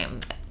the same.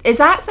 Is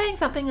that saying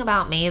something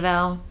about me,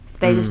 though?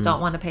 They just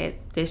don't want to they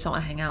just don't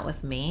want to hang out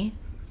with me?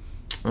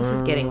 This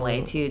is getting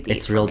way too deep.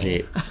 It's real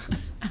deep.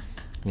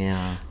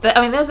 Yeah.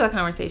 I mean, those are the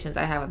conversations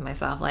I have with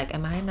myself. Like,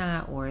 am I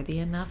not worthy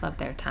enough of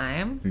their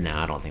time? No,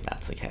 I don't think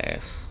that's the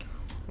case.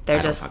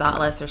 They're just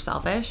thoughtless or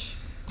selfish?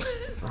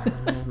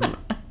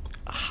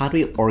 How do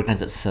we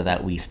organize it so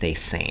that we stay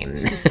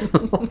sane?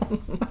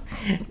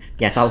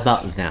 Yeah, it's all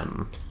about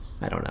them.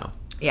 I don't know.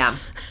 Yeah.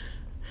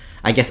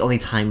 I guess only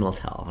time will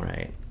tell,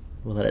 right?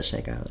 We'll let it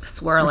shake out.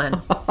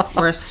 Swirling.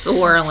 We're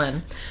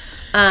swirling.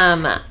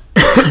 I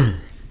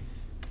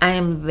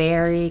am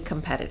very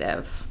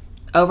competitive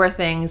over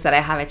things that I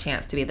have a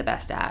chance to be the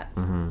best at.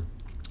 Mm-hmm.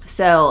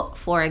 So,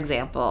 for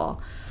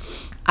example,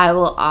 I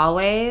will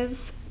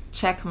always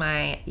check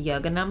my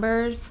yoga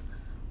numbers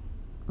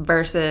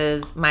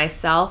versus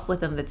myself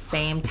within the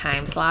same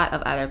time slot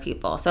of other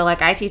people. So,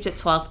 like, I teach at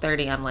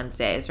 12:30 on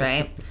Wednesdays,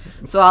 right?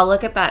 So I'll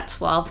look at that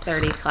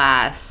 12:30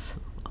 class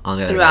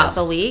throughout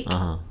the week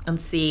and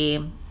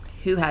see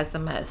who has the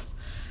most.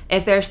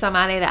 If there's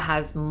somebody that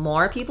has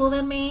more people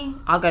than me,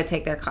 I'll go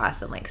take their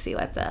class and like see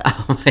what's up.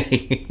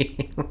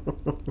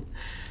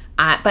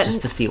 But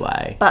just to see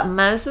why. But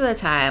most of the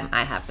time,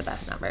 I have the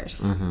best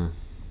numbers. Mm-hmm.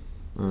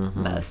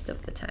 Mm-hmm. Most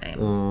of the time.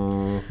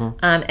 Mm-hmm.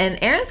 And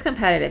Aaron's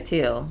competitive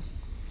too.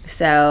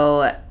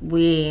 So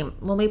when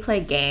we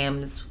play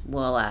games,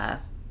 we'll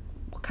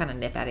kind of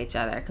nip at each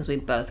other because we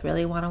both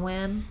really want to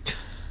win.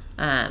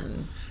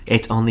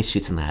 It's only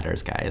shoots and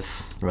ladders,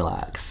 guys.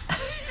 Relax.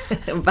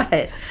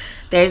 But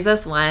there's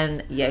this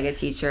one yoga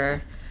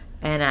teacher,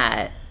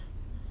 and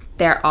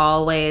they're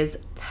always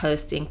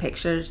posting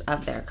pictures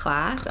of their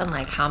class and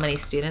like how many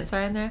students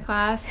are in their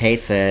class.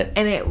 Hates it.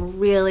 And it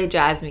really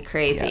drives me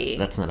crazy. Yeah,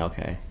 that's not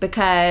okay.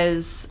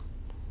 Because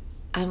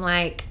I'm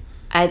like,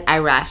 I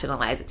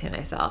rationalize it to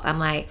myself. I'm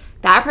like,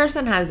 that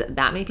person has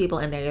that many people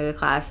in their yoga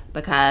class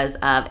because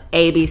of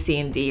A, B, C,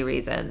 and D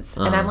reasons.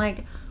 And I'm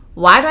like,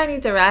 why do I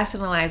need to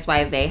rationalize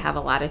why they have a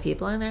lot of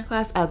people in their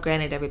class? Oh,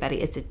 granted,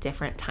 everybody, it's a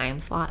different time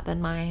slot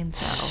than mine,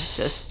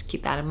 so just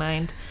keep that in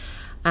mind.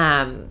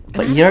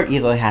 But your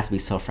ego has to be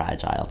so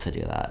fragile to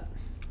do that.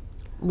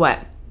 What?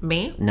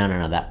 Me? No,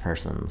 that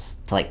person's.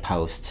 To like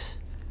post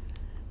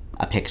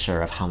a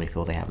picture of how many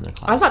people they have in their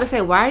class. I was about to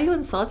say, why are you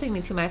insulting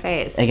me to my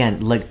face?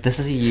 Again, look, this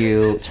is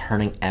you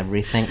turning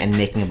everything and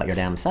making it about your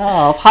damn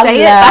self.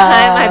 Say it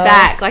behind my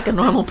back like a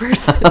normal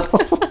person.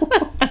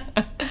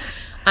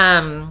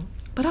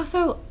 But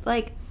also,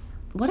 like,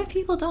 what if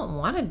people don't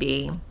want to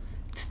be?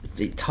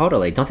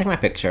 Totally. Don't take my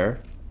picture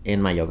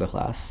in my yoga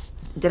class.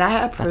 Did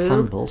I approve? That's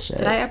some bullshit.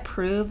 Did I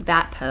approve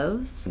that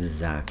pose?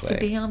 Exactly. To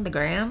be on the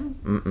gram?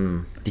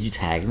 Mm-mm. Did you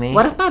tag me?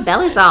 What if my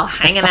belly's all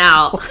hanging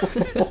out?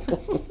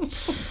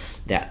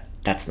 Yeah,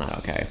 that's not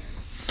okay.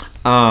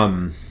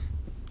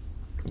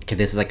 Okay,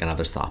 this is like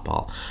another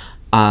softball.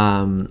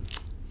 My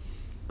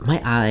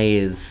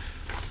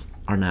eyes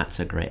are not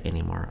so great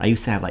anymore. I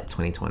used to have like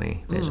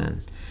 20/20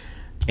 vision.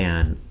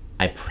 And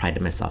I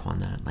prided myself on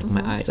that. Like,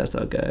 my eyes are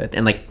so good.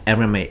 And, like,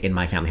 everyone in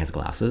my family has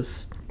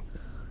glasses.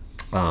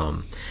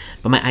 But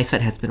my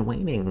eyesight has been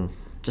waning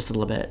just a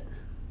little bit.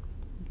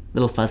 A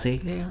little fuzzy.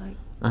 Yeah, like...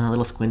 A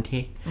little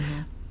squinty.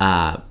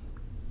 Mm-hmm.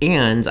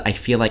 And I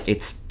feel like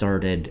it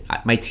started...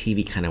 My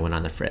TV kind of went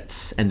on the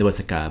fritz. And there was,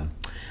 like, a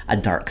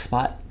dark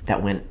spot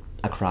that went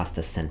across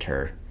the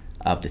center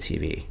of the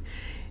TV.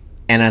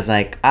 And I was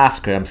like,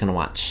 screw it, I'm just going to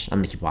watch. I'm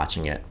going to keep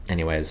watching it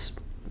anyways.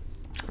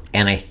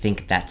 And I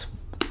think that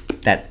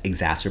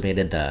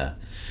exacerbated the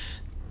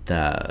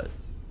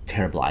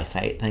terrible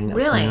eyesight thing that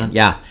was going on.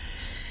 Yeah.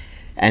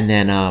 And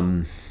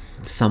then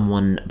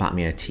someone bought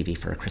me a TV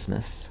for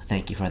Christmas.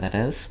 Thank you for that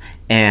is.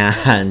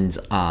 And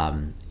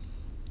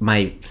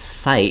my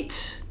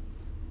sight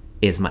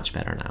is much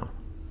better now.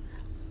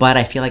 But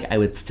I feel like I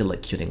would still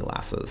look cute in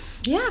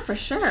glasses. Yeah, for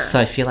sure. So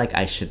I feel like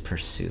I should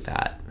pursue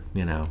that,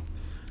 you know.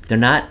 They're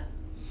not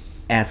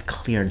as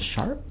clear and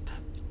sharp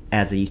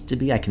as it used to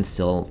be. I can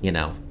still, you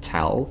know,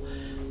 tell.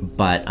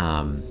 But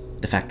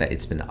the fact that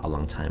it's been a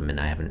long time and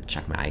I haven't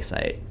checked my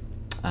eyesight,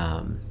 it's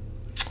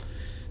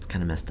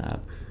kind of messed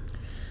up.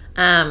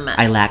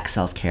 I lack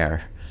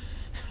self-care.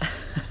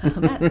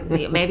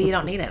 Maybe you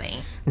don't need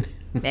any.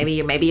 Maybe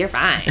you're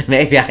fine.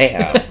 Maybe I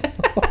am.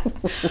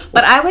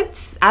 But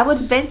I would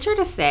venture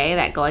to say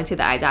that going to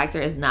the eye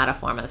doctor is not a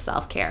form of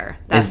self-care.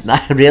 It's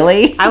not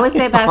really? I would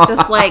say that's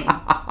just like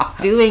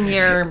taking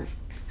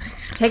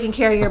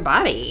care of your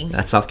body.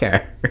 That's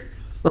self-care.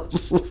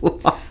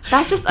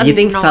 That's just you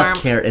think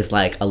self-care is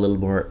like a little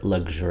more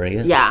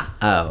luxurious? Yeah.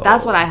 Oh.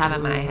 That's what I have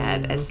in my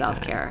head as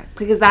self-care.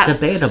 Because that's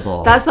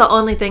debatable. That's the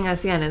only thing I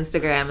see on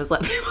Instagram is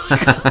what people are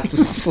calling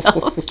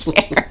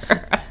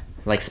self-care.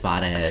 Like spa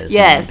days.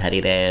 Yes.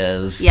 Petty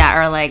days. Yeah,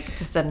 or like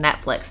just a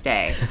Netflix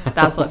day.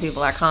 That's what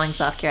people are calling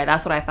self-care.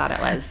 That's what I thought it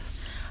was.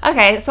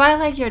 Okay, so I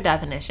like your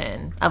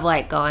definition of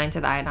like going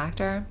to the eye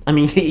doctor. I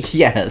mean,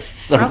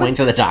 yes. Or going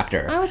to the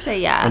doctor. I would say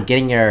yeah. Or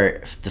getting your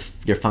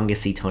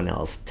fungusy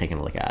toenails taken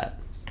a look at.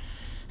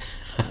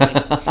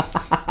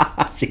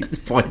 She's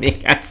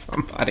pointing at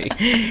somebody.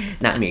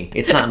 Not me.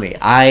 It's not me.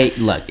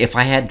 Look, if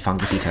I had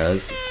fungusy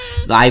toes,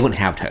 I wouldn't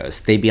have toes.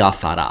 They'd be all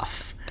sawed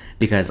off.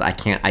 Because I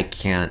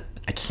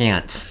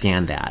can't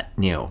stand that.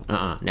 No.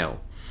 No.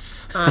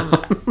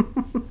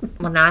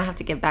 Well, now I have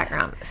to give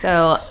background.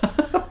 So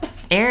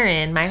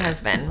Aaron, my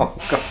husband,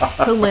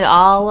 whom we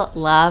all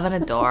love and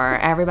adore.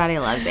 Everybody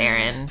loves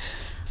Aaron.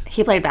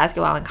 He played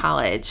basketball in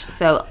college.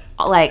 So,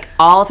 like,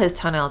 all of his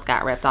toenails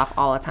got ripped off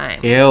all the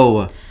time.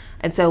 Ew.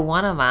 And so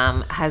one of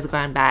them has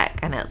grown back,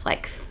 and it's,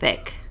 like,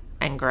 thick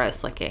and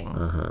gross looking.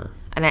 Uh-huh.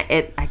 And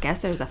I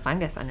guess there's a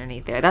fungus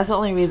underneath there. That's the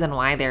only reason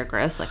why they're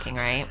gross looking,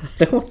 right?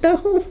 I don't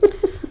know.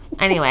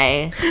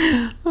 Anyway.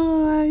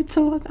 I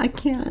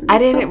can't. I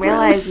didn't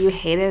realize you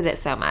hated it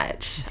so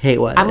much. Hate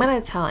what? I'm going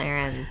to tell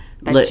Aaron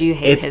that you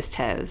hate his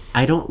toes.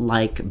 I don't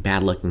like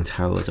bad looking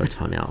toes or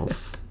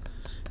toenails.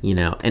 You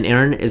know, and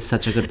Aaron is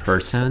such a good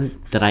person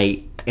that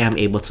I am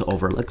able to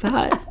overlook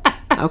that.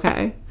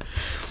 Okay.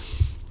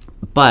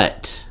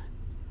 But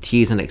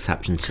he's an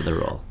exception to the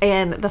rule.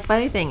 And the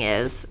funny thing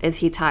is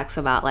he talks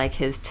about like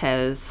his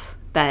toes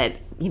that,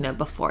 you know,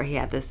 before he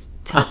had this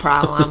toe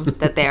problem,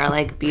 that they are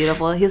like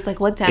beautiful. He's like,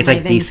 one time it's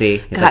like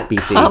BC. It's like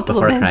BC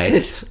before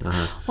Christ.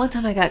 Uh-huh. One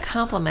time I got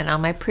complimented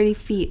on my pretty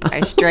feet by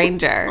a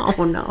stranger.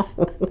 Oh no.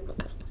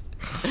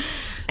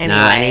 Anyway,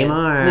 not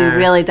anymore. We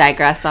really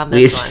digressed on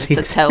this one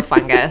to toe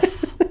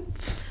fungus.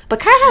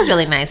 But Kai has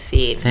really nice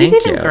feet. Thank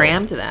He's even you.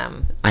 grammed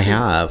them. I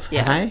have.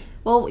 Yeah. Have I?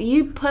 Well,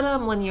 you put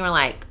them when you were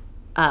like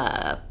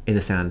in the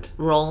sand.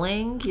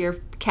 Rolling your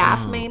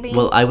calf, maybe?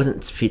 Well, I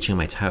wasn't featuring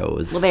my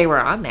toes. Well, they were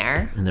on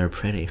there. And they were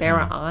pretty. They were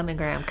on the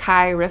gram.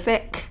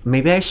 Kai-rific.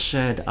 Maybe I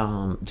should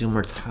do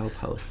more toe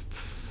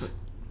posts.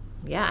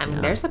 Yeah, I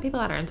mean, there's some people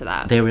that are into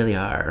that. They really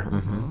are.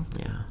 Mm-hmm.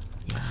 Yeah.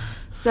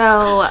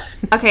 So,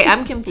 okay,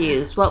 I'm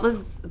confused. What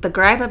was the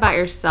gripe about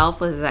yourself?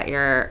 Was that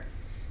you're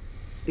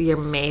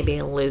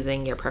maybe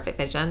losing your perfect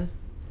vision?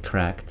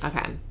 Correct.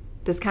 Okay.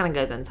 This kind of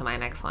goes into my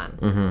next one.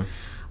 Mm-hmm.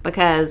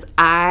 Because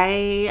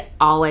I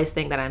always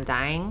think that I'm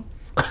dying.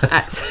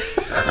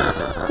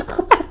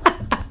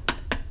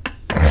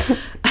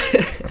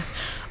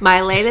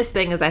 My latest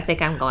thing is I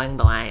think I'm going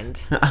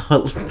blind.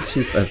 Oh,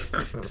 Jesus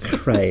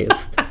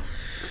Christ.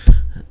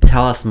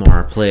 Tell us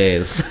more,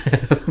 please.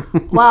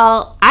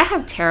 Well, I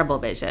have terrible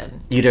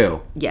vision. You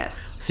do?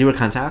 Yes. So you wear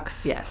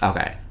contacts? Yes.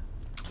 Okay.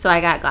 So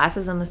I got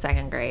glasses in the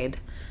 2nd grade,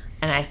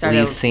 and I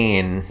started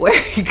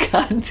wearing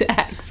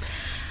contacts.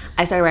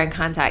 I started wearing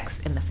contacts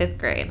in the 5th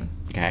grade.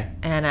 Okay.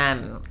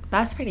 And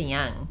that's pretty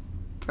young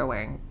for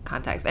wearing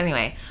contacts. But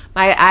anyway,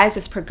 my eyes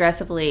just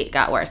progressively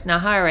got worse. Now,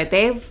 however,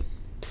 they've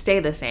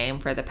stayed the same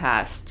for the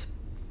past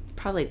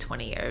probably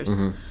 20 years,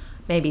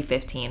 maybe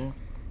 15.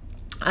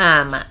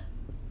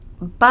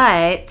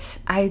 But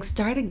I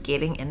started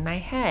getting in my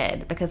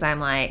head because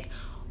I'm like,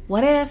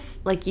 what if,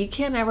 like, you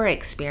can never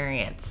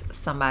experience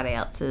somebody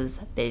else's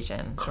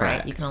vision,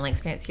 Correct. right? You can only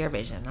experience your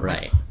vision. I'm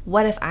right. Like,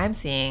 what if I'm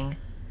seeing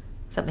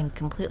something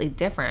completely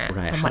different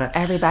from what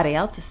everybody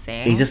else is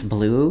seeing? Is this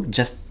blue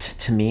just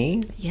to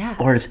me? Yeah.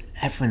 Or does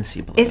everyone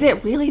see blue? Is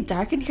it really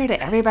dark in here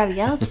to everybody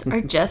else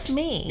or just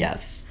me?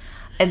 Yes.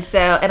 And so,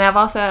 and I've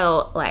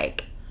also,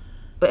 like,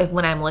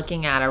 when I'm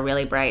looking at a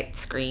really bright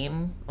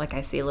screen, like, I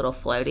see little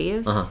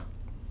floaties.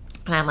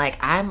 And I'm like,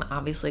 I'm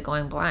obviously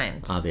going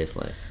blind.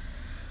 Obviously.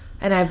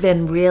 And I've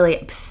been really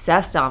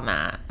obsessed on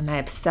that. And I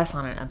obsess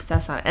on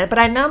it. But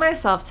I know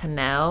myself to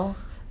know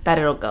that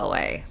it'll go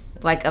away.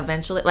 Like,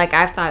 eventually, like,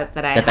 I've thought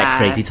that that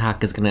crazy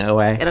talk is going to go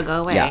away? It'll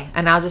go away. Yeah.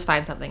 And I'll just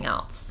find something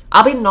else.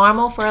 I'll be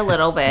normal for a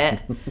little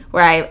bit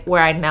where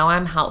I know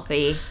I'm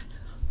healthy.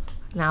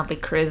 And I'll be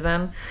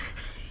cruising.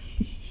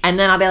 And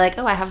then I'll be like,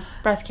 oh, I have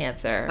breast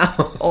cancer.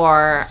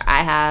 Or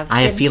I have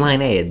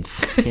feline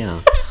AIDS. Yeah.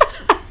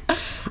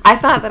 I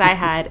thought that I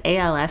had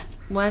ALS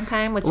one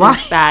time, which is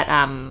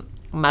that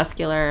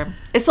muscular.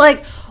 It's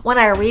like when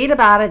I read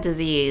about a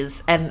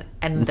disease and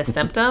the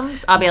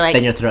symptoms, I'll be like,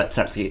 then your throat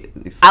starts to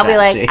I'll be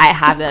like, I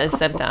have those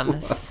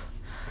symptoms.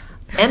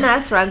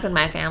 MS runs in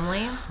my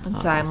family. And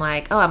so I'm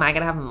like, oh, am I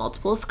going to have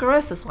multiple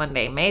sclerosis one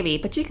day? Maybe.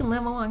 But you can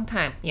live a long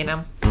time, you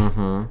know?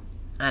 Mm-hmm.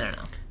 I don't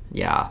know.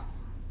 Yeah.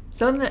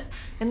 So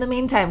in the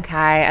meantime,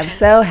 Kai, I'm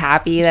so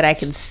happy that I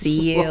can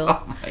see you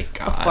Oh my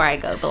God. before I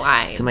go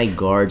blind. It's my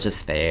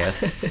gorgeous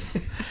face.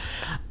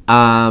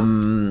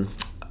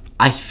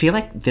 I feel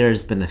like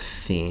there's been a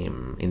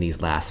theme in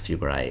these last few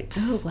gripes.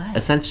 Oh, what?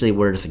 Essentially,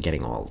 we're just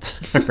getting old,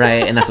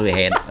 right? And that's what we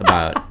hate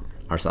about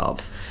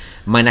ourselves.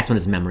 My next one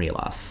is memory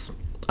loss.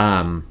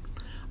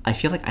 I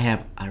feel like I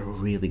have a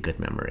really good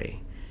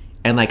memory.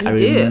 And like I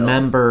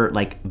remember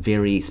like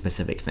very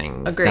specific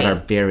things that are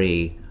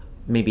very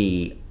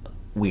maybe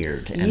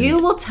weird. And you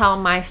will tell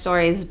my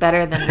stories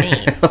better than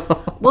me.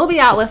 We'll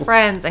be out with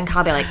friends and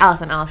Kyle will be like,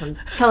 Alison,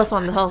 tell us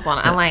one.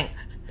 I'm like,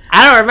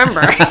 I don't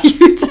remember.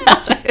 You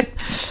tell it.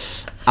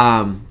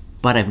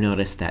 But I've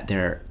noticed that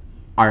there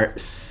are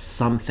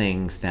some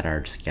things that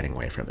are just getting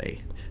away from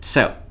me.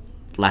 So,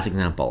 last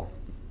example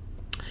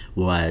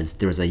was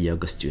there was a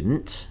yoga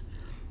student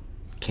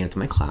came to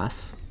my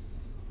class.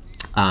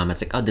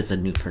 It's like, oh, this is a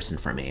new person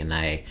for me, and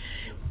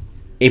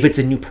if it's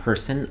a new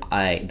person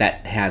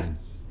that has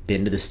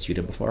been to the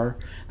studio before,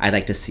 I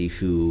like to see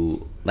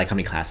how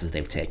many classes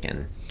they've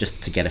taken,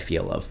 just to get a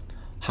feel of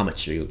how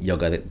much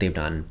yoga they've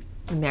done.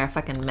 And they're a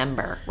fucking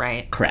member,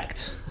 right?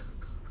 Correct.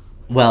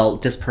 Well,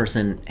 this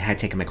person had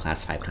taken my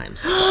class 5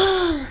 times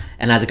before.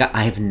 And I was like,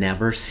 I've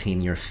never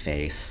seen your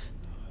face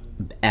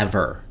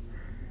ever.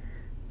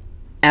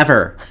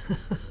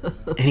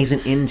 And he's an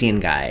Indian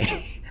guy.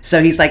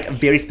 So he's like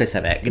very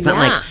specific. It's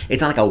not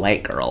like a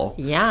white girl.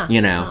 Yeah.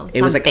 You know,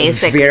 it was like a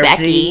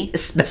very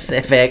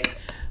specific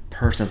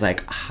person. I was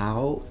like,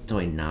 how do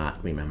I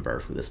not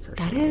remember who this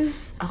person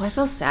is? Oh, I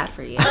feel sad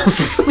for you.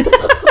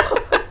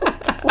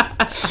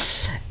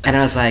 And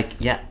I was like,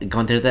 yeah,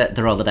 going through the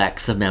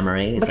Rolodex of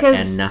memories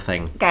and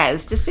nothing.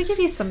 Guys, just to give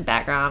you some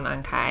background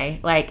on Kai,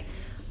 like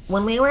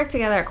when we worked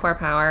together at Core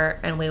Power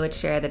and we would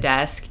share the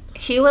desk,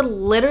 he would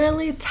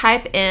literally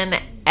type in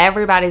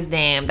everybody's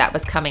name that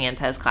was coming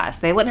into his class.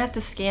 They wouldn't have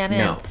to scan in.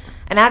 No.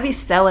 And I'd be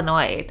so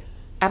annoyed.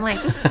 I'm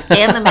like, just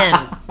scan them in.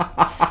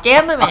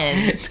 Scan them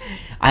in.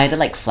 I had to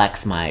like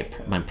flex my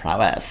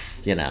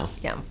prowess, you know?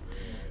 Yeah.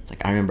 It's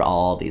like, I remember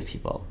all these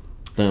people.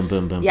 Boom,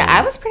 boom, boom, yeah, boom.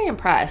 I was pretty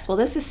impressed. Well,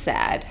 this is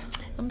sad.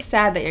 I'm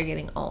sad that you're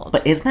getting old.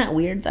 But isn't that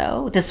weird,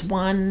 though? This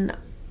one,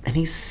 and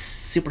he's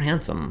super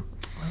handsome.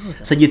 Oh,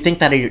 so you'd think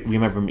that I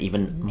remember him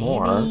even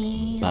more. But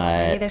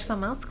maybe there's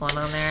something else going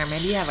on there.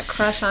 Maybe you have a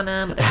crush on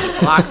him, but he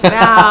blocked it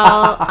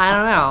out. I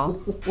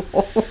don't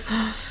know.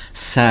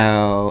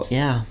 So,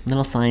 yeah,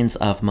 little signs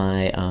of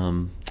my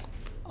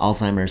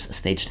Alzheimer's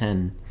stage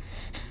 10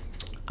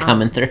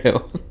 coming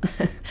through.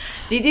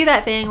 Do you do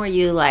that thing where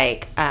you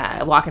like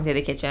walk into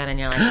the kitchen and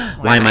you're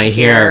like, why am I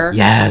here?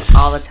 Yes.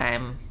 All the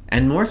time.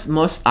 And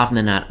most often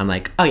than not, I'm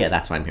like, oh yeah,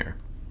 that's why I'm here.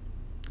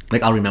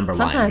 Like, I'll remember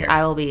why I'm here. Sometimes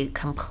I will be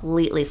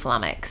completely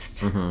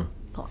flummoxed. Mm-hmm.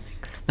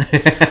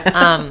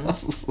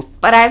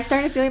 But I've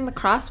started doing the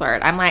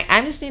crossword. I'm like,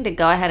 I just need to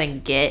go ahead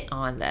and get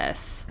on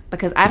this.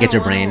 Because I don't get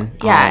your brain.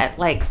 Yeah,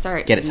 like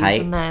start get it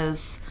using tight.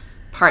 Those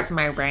parts of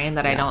my brain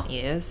that I don't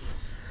use.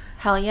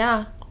 Hell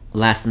yeah.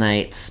 Last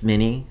night's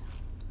mini.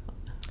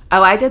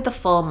 Oh, I did the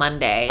full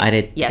Monday. I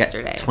did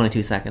yesterday.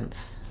 22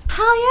 seconds.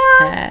 Hell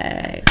yeah.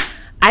 Hey.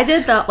 I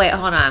did the wait.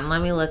 Hold on.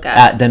 Let me look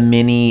up the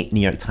mini New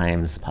York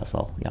Times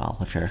puzzle, y'all.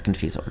 If you're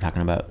confused what we're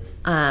talking about.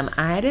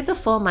 I did the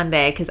full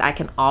Monday because I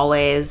can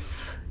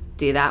always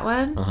do that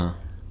one. Uh-huh.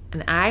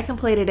 And I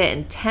completed it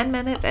in 10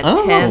 minutes and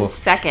 10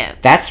 seconds.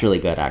 That's really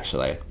good,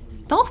 actually.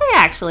 Don't say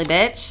actually,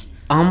 bitch.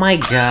 Oh my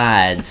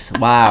God!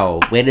 Wow,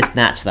 way to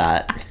snatch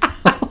that.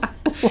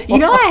 You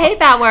know I hate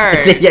that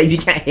word. Yeah, you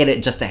can't hate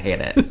it just to hate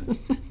it.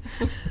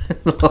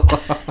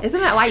 Isn't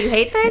that why you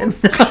hate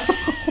things?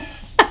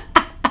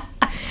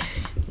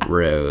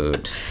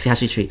 Rude. See how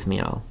she treats me,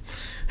 y'all.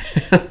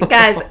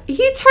 Guys,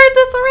 he turned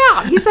this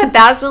around. He said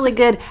that's really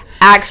good.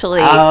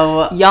 Actually,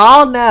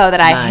 y'all know that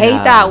I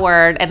hate that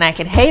word, and I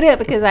can hate it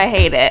because I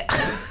hate it.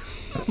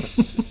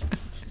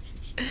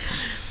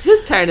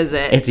 Whose turn is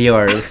it? It's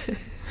yours.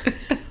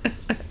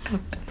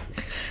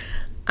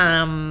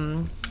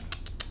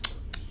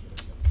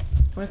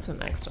 What's the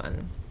next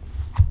one?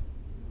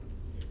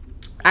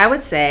 I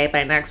would say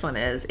my next one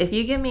is, if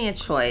you give me a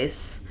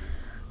choice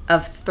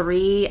of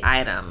 3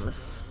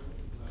 items,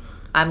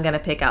 I'm going to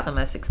pick out the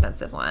most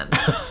expensive one.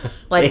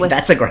 Like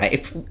that's a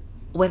gripe.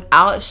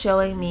 Without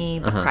showing me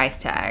the price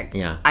tag.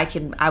 Yeah.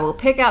 I will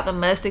pick out the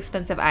most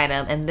expensive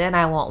item, and then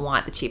I won't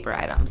want the cheaper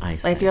items. I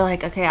see. Like if you're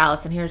like, okay,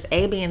 Allison, here's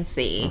A, B, and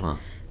C.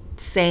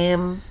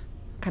 Same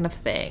kind of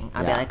thing.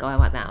 I'll be like, oh, I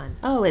want that one.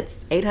 Oh,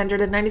 it's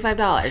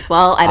 $895.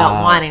 Well, I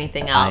don't want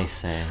anything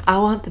else. I see. I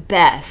want the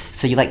best.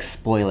 So you like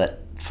spoil it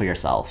for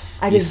yourself.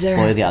 I deserve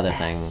spoil the other best.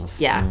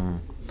 things. Yeah.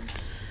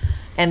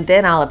 And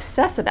then I'll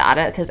obsess about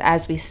it because,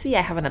 as we see,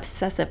 I have an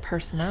obsessive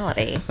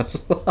personality.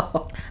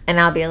 And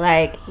I'll be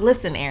like,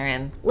 listen,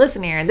 Aaron,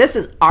 this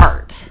is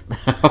art.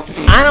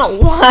 I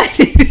don't want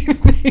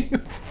anything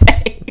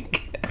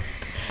fake.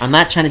 I'm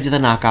not trying to do the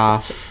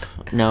knockoff.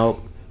 Nope.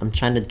 I'm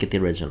trying to get the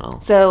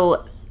original.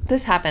 So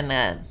this happened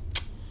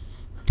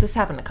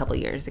a couple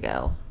years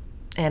ago,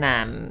 and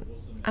I'm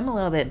a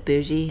little bit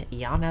bougie.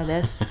 Y'all know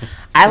this.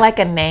 I like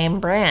a name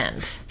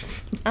brand.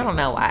 I don't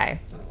know why.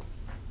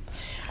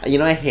 You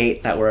know, I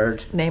hate that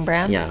word. Name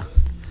brand? Yeah.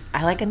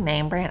 I like a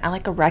name brand. I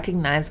like a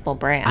recognizable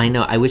brand. I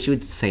know. I wish you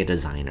would say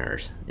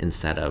designers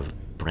instead of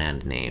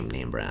brand name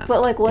brand.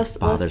 But like, it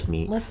bothers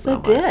me what's so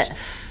the much.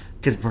 diff?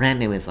 Because brand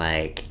name is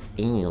like,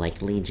 ew,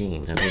 like Lee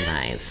Jeans or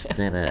Levi's.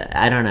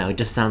 I don't know. It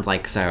just sounds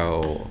like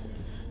so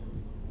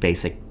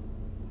basic.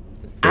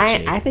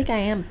 I think I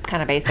am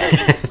kind of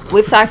basic.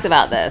 We've talked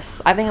about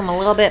this. I think I'm a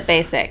little bit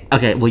basic.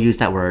 Okay, we'll use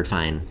that word.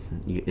 Fine.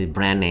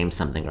 Brand name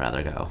something or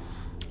other. Go.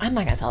 I'm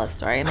not gonna tell this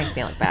story. It makes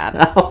me look bad.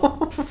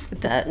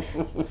 It does.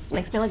 It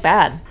makes me look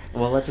bad.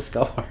 Well, let's just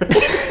go for it.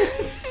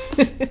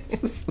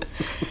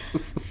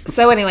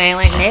 So anyway,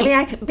 like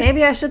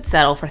maybe I should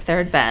settle for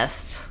third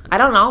best. I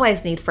don't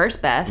always need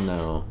first best.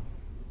 No.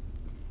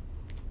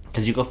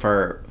 Because you go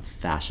for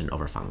fashion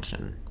over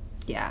function.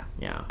 Yeah.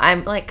 Yeah.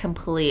 I'm like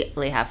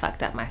completely have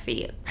fucked up my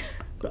feet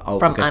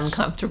from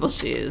uncomfortable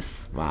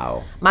shoes.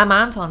 Wow. My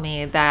mom told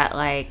me that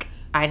like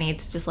I need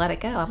to just let it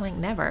go. I'm like,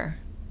 never.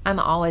 I'm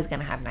always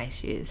gonna have nice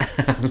shoes.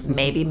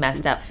 Maybe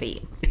messed up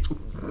feet.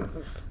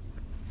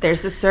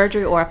 There's a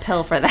surgery or a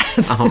pill for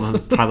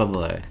that.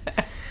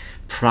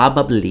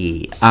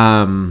 Probably.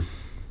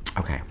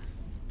 Okay.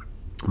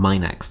 My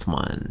next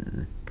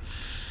one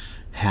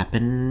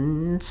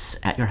happens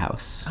at your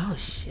house. Oh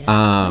shit!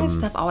 Why does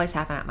stuff always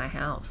happen at my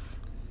house?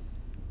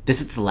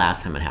 This is the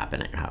last time it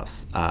happened at your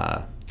house.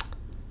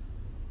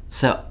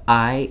 So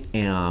I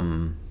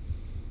am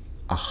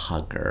a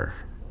hugger.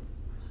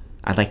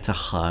 I like to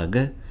hug.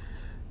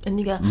 And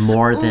you go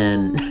more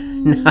than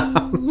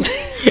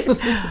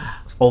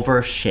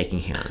over shaking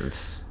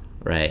hands,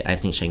 right? I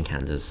think shaking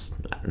hands is,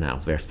 I don't know,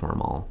 very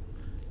formal.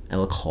 I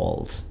look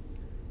cold.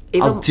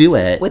 I'll do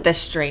it with a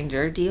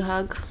stranger. Do you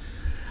hug?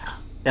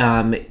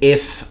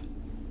 If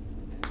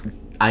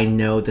I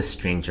know the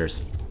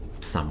stranger's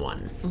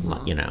someone,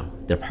 you know,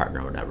 their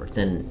partner or whatever,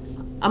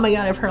 then oh my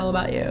god, I've heard all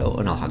about you,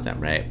 and I'll hug them,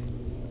 right?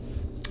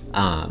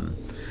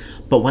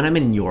 But when I'm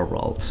in your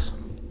world,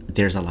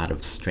 there's a lot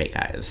of straight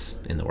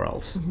guys in the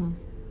world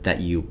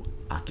that you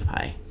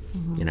occupy,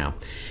 you know.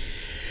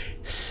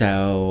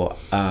 So,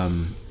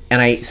 and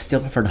I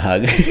still prefer to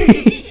hug,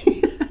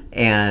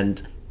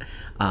 and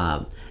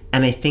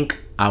I think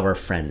our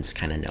friends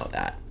kind of know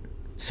that.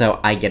 So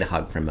I get a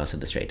hug from most of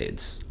the straight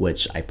dudes,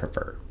 which I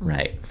prefer,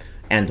 right?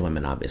 And the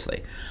women,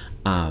 obviously.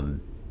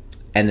 And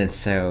then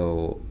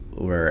so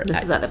we're.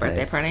 This is at the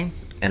birthday party,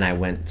 and I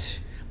went.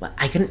 Well,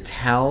 I couldn't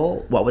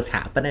tell what was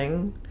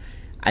happening.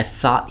 I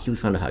thought he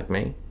was going to hug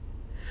me,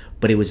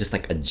 but it was just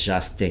like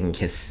adjusting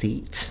his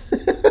seat.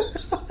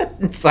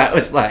 So I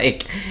was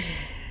like,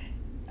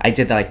 I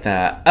did like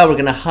we're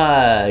going to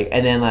hug,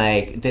 and then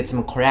like did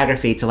some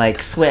choreography to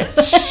like switch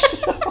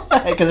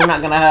because I'm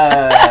not going to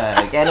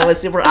hug, and it was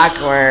super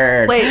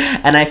awkward. Wait.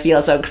 And I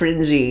feel so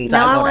cringy.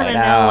 Now I want to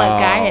know what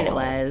guy it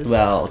was.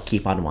 Well,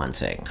 keep on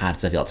wanting. How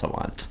does it feel to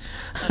want?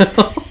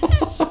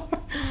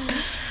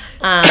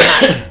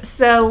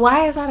 So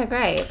why is that a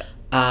gripe?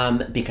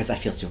 Because I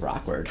feel super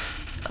awkward.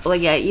 Well,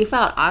 yeah, you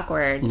felt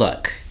awkward.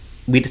 Look,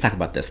 we just talked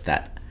about this,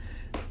 that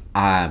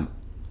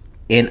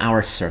in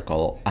our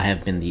circle, I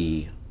have been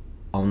the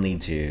only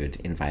dude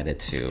invited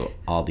to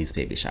all these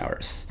baby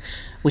showers,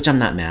 which I'm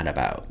not mad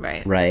about.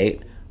 Right?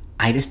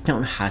 I just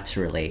don't know how to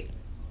relate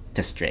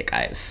to straight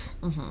guys.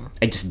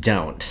 I just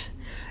don't.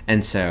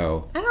 And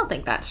so... I don't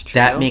think that's true.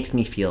 That makes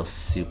me feel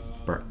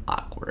super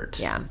awkward.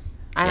 Yeah.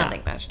 I don't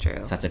think that's true.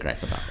 So that's a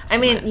gripe about it. I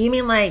mean, you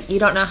mean like you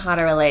don't know how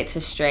to relate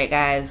to straight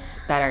guys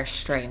that are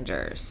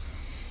strangers?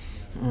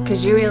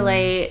 Because you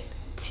relate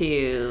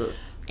to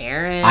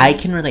Aaron. I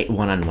can relate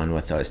one-on-one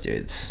with those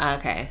dudes.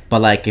 Okay. But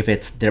like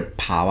if they're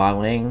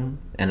powwowing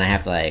and I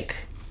have to like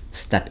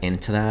step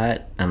into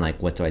that, I'm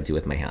like, what do I do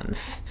with my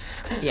hands?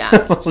 Yeah.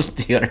 Do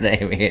you know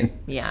what I mean?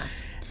 Yeah.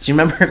 Do you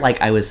remember like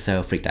I was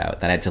so freaked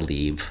out that I had to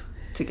leave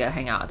to go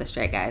hang out with the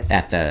straight guys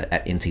at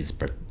NC's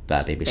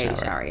baby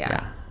shower?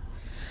 Yeah.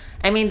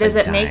 I mean, how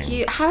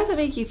does it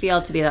make you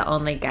feel to be the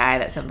only guy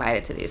that's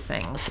invited to these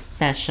things?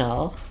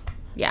 Special.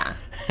 Yeah.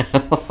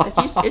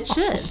 It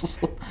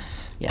should.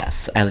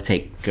 Yes, I would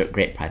take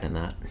great pride in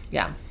that.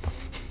 Yeah.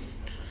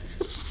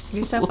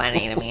 You're so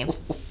funny to me.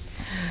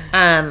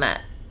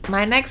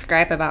 My next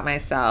gripe about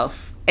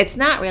myself, it's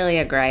not really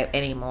a gripe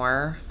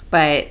anymore,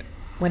 but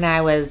when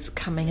I was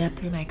coming up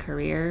through my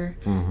career,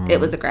 it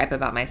was a gripe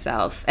about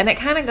myself. And it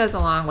kind of goes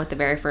along with the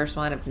very first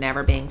one of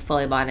never being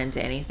fully bought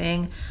into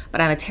anything,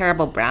 but I'm a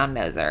terrible brown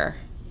noser.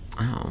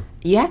 Oh.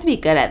 You have to be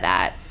good at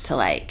that to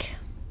like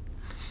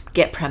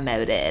get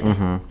promoted,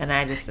 and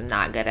I just am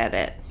not good at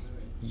it.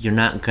 You're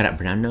not good at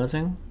brown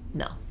nosing?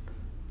 No.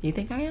 You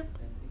think I am?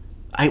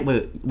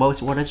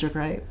 What is your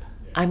gripe?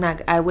 I'm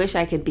not. I wish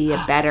I could be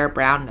a better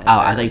brown noser. Oh,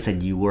 I thought you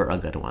said you were a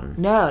good one.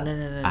 No.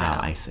 Oh,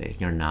 I see.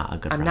 You're not a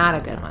good. I'm not a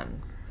good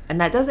one, and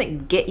that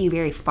doesn't get you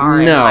very far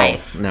in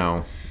life.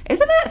 No.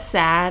 Isn't that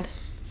sad?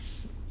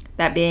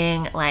 That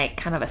being like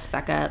kind of a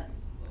suck up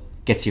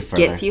gets you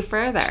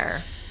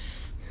further.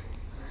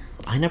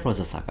 I never was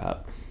a suck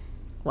up.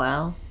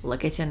 Well,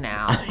 look at you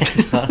now.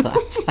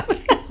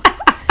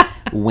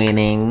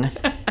 Winning.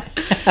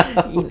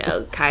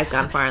 Kai's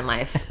gone far in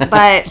life.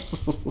 But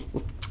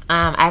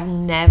I've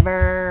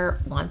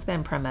never once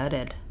been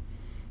promoted.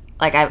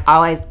 Like, I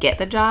always get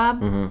the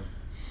job. Mm-hmm.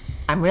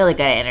 I'm really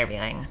good at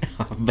interviewing.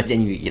 But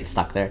then you get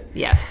stuck there?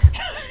 Yes.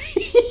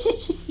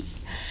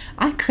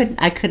 I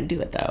couldn't do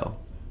it, though.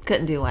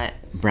 Couldn't do what?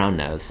 Brown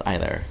nose,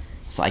 either.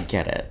 So I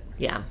get it.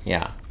 Yeah.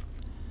 Yeah.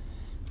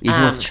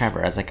 Even with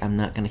Trevor, I was like, I'm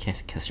not going to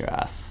kiss your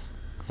ass.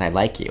 Because I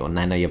like you, and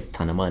I know you have a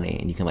ton of money,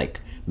 and you can,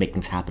 like, make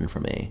things happen for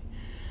me.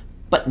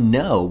 But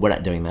no, we're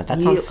not doing that.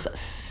 That sounds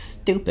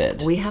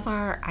stupid. We have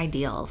our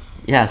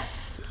ideals.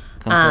 Yes.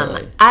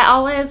 Completely. I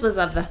always was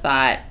of the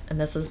thought, and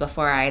this was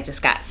before I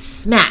just got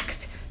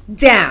smacked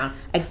down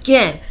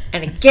again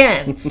and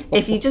again.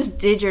 If you just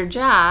did your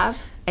job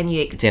and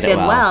you did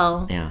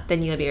well,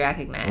 then you would be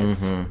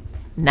recognized.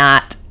 Mm-hmm.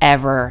 Not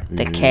ever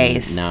the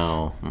case.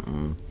 No.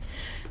 Mm-mm.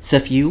 So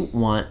if you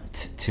want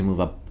to move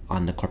up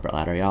on the corporate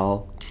ladder,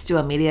 y'all, just do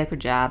a mediocre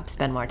job,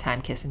 spend more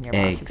time kissing your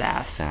boss's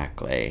ass.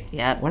 Exactly.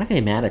 Yep. We're not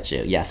gonna be mad at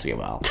you. Yes, we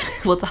will.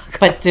 We'll talk.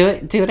 But do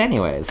it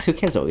anyways. Who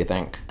cares what we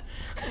think?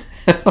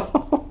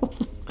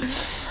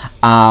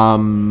 How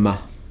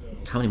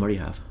many more do you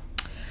have?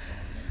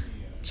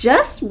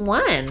 Just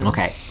one.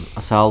 Okay,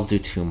 so I'll do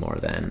two more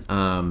then.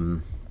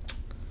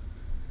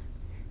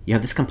 You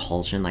have this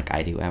compulsion, like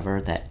I do,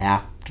 that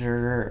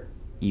after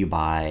you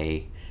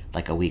buy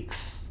like a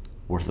week's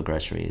worth of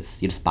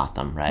groceries, you just bought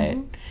them, right?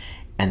 Mm-hmm.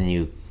 And then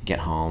you get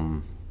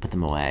home, put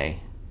them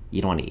away.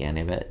 You don't want to eat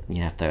any of it.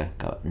 You have to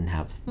go and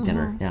have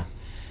dinner. Yeah.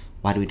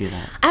 Why do we do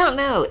that? I don't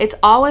know. It's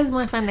always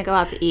more fun to go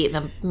out to eat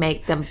than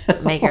make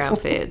your own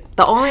food.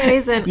 The only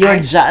reason you're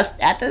just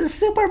at the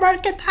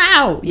supermarket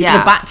now. You could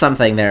have bought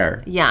something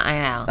there. Yeah, I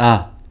know.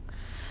 Oh,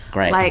 it's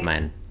great. Like,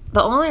 mine.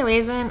 The only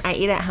reason I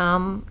eat at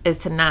home is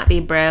to not be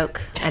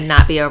broke and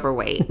not be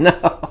overweight.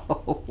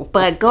 No.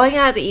 But going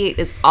out to eat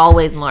is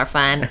always more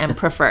fun and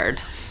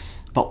preferred.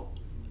 But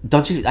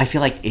don't you? I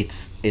feel like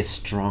it's a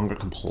stronger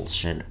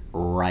compulsion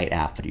right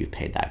after you've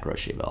paid that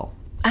grocery bill.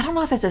 I don't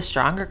know if it's a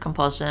stronger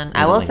compulsion.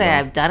 I will say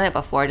I've done it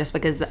before just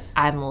because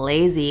I'm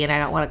lazy and I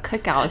don't want to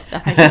cook all the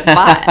stuff I just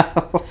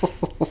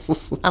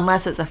bought.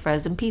 Unless it's a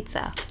frozen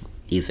pizza.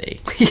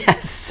 Easy.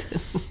 Yes.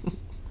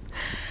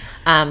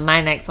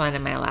 My next one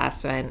and my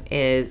last one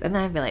is, and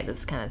I feel like this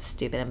is kind of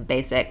stupid and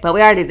basic, but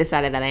we already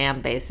decided that I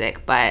am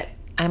basic, but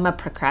I'm a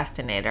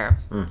procrastinator.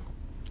 I'm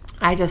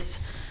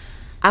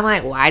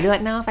like, why do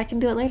it now if I can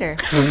do it later?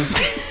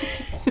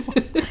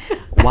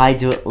 Why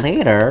do it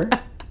later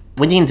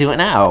when you can do it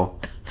now?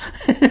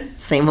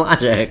 Same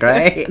logic,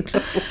 right?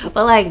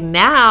 But like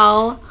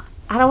now,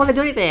 I don't want to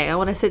do anything. I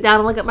want to sit down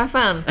and look at my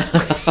phone.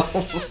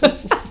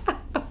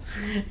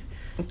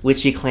 Which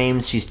she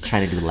claims she's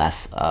trying to do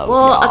less of.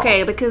 Well, y'all.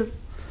 Okay, because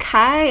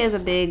Kai is a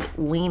big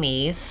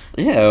weenie.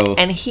 Ew.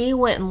 And he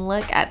wouldn't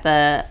look at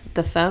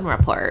the phone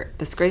report,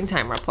 the screen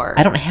time report.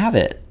 I don't have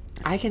it.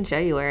 I can show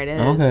you where it is.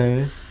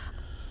 Okay.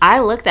 I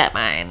looked at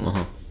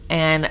mine.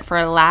 And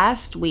for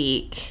last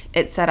week,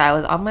 it said I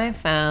was on my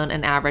phone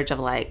an average of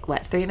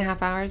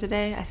 3.5 hours a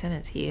day? I sent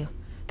it to you.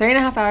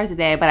 3.5 hours a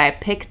day, but I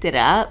picked it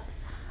up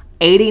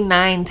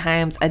 89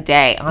 times a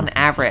day on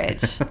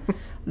average.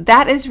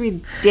 That is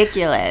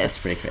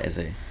ridiculous. That's pretty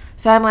crazy.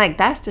 So I'm like,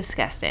 that's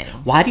disgusting.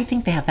 Why do you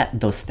think they have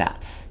those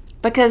stats?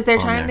 Because they're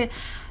trying to...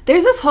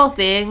 There's this whole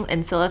thing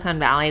in Silicon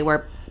Valley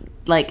where,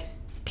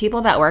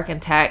 people that work in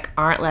tech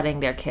aren't letting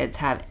their kids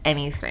have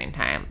any screen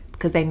time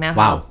because they know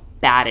how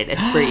bad it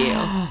is for you.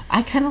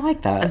 I kind of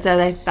like that. And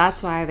so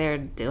that's why they're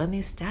doing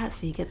these stats,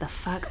 so you get the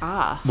fuck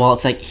off. Well,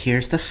 it's like,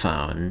 here's the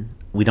phone.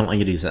 We don't want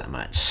you to use it that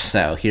much.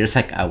 So here's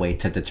a way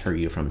to deter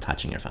you from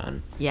touching your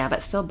phone. Yeah,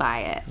 but still buy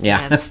it. Yeah.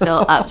 And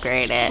still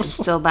upgrade it. And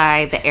still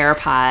buy the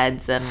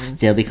AirPods and...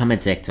 Still become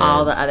addicted.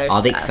 All the other stuff.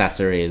 All the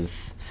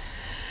accessories.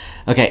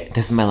 Okay,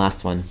 this is my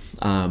last one.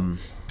 We're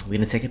going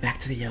to take it back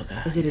to the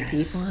yoga. Is it a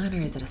deep one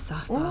or is it a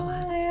softball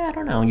one? I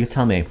don't know. You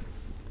tell me.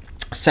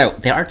 So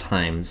there are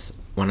times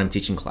when I'm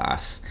teaching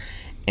class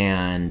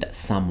and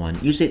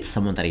usually it's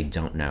someone that I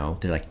don't know,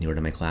 they're newer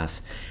to my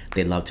class,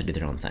 they love to do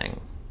their own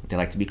thing. They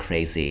like to be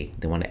crazy.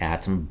 They want to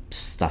add some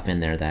stuff in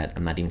there that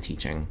I'm not even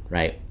teaching,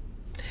 right?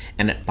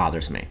 And it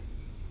bothers me.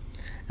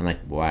 I'm like,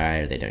 why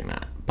are they doing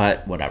that?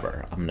 But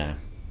whatever. I'm going to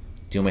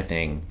do my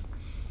thing.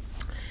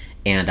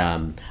 And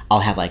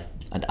I'll have a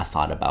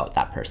thought about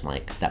that person.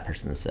 That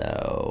person is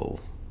so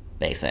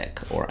basic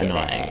or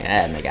annoying.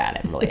 Oh my God,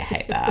 I really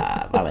hate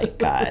that. Oh my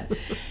God.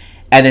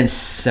 And then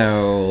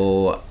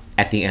so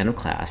at the end of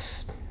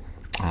class,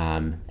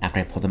 after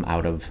I pull them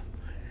out of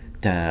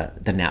the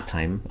nap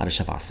time, out of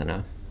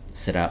Shavasana,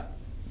 sit up,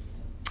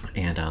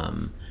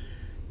 and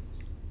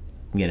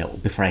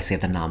before I say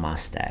the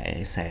namaste,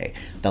 I say,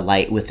 the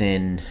light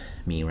within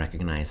me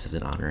recognizes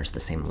and honors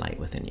the same light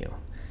within you.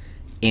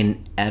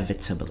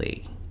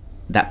 Inevitably,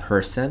 that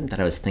person that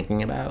I was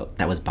thinking about,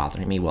 that was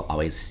bothering me, will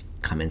always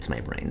come into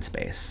my brain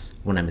space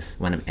when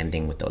I'm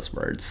ending with those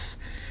words.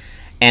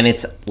 And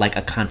it's like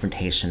a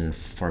confrontation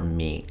for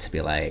me to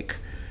be like,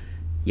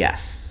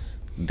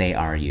 yes, they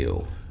are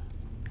you.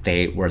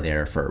 They were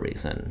there for a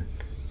reason,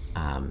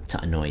 to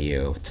annoy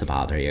you, to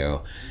bother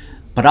you,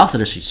 but also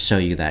to show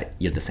you that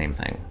you're the same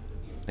thing.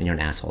 And you're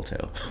an asshole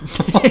too.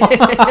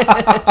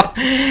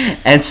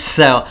 And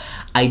so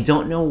I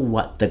don't know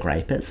what the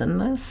gripe is in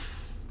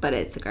this. But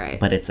it's a gripe.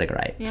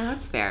 Yeah,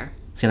 that's fair.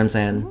 See what I'm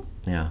saying?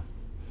 Mm-hmm. Yeah.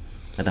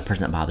 Like the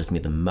person that bothers me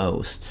the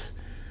most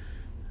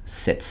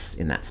sits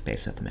in that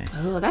space with me.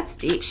 Oh, that's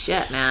deep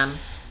shit, man.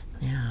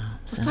 Yeah.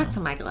 Let's talk to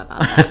Michael about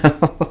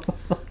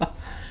that.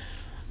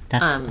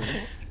 That's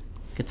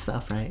good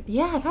stuff, right?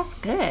 Yeah, that's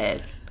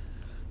good.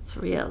 It's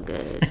real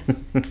good.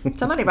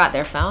 Somebody brought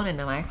their phone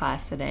into my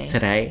class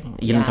today.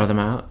 You didn't throw them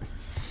out?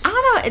 I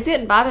don't know. It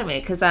didn't bother me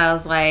because I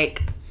was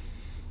like,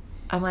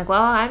 well,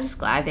 I'm just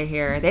glad they're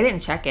here. They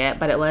didn't check it,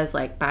 but it was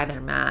like by their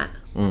mat.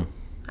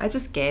 I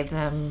just gave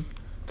them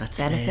the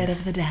benefit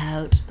of the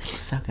doubt.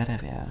 So good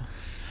of you.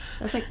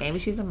 I was like, maybe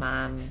she's a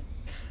mom.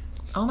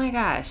 Oh my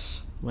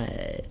gosh.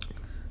 What?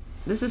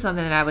 This is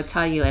something that I would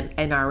tell you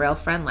in our real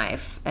friend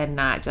life and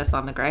not just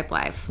on the gripe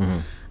life.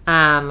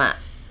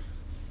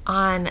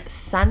 On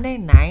Sunday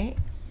night,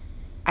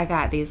 I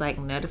got these like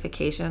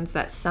notifications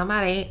that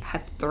somebody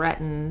had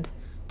threatened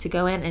to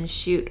go in and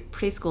shoot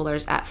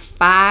preschoolers at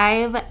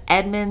 5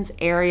 Edmonds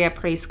area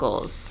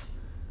preschools.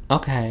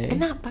 Okay. Isn't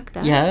that fucked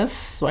up?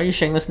 Yes. Why are you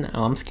sharing this now?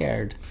 I'm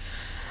scared.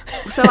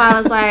 So I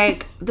was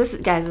like, this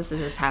is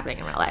just happening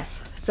in real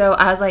life. So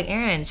I was like,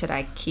 Erin, should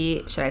I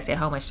stay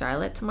home with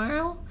Charlotte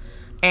tomorrow?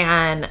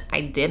 And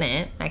I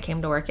didn't. I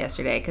came to work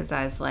yesterday because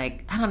I was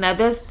like, I don't know,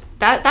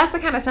 that's the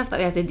kind of stuff that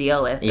we have to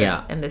deal with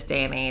in this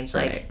day and age.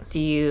 Right.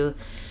 Like,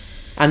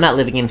 I'm not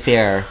living in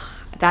fear.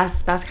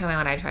 That's kind of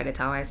what I try to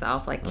tell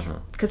myself. Like,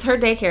 because her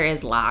daycare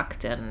is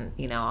locked and,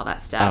 all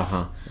that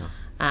stuff.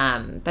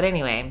 But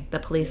anyway, the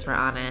police were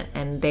on it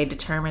and they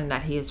determined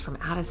that he was from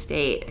out of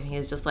state and he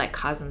was just like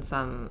causing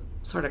some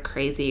sort of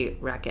crazy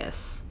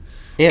ruckus.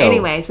 Ew.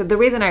 Anyway, so the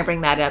reason I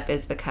bring that up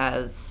is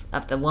because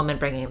of the woman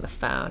bringing the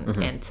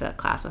phone into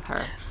class with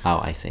her.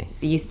 Oh, I see.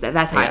 So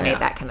that's how I made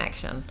that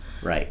connection.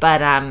 Right. But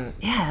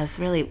yeah, it's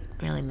really,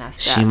 really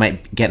messed up. She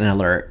might get an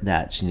alert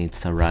that she needs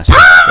to rush to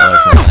school or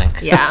something.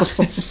 Yeah.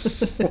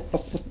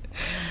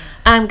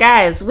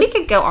 Guys, we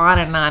could go on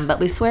and on, but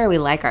we swear we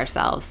like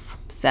ourselves.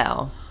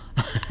 So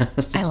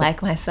I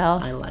like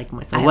myself.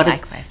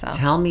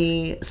 Tell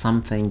me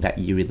something that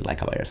you really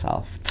like about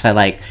yourself to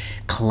like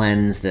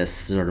cleanse this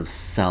sort of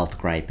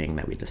self-griping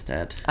that we just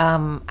did.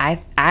 I'm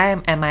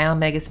my own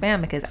biggest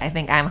fan because I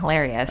think I'm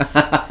hilarious.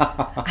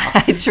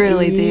 I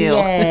truly do.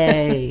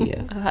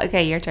 Yay.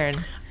 Okay, your turn.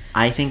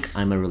 I think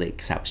I'm a really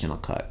exceptional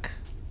cook.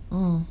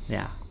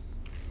 Yeah.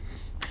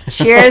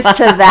 Cheers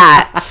to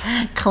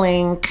that.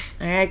 Clink.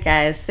 All right,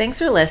 guys. Thanks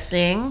for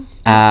listening.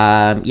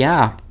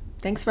 Yeah.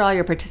 Thanks for all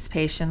your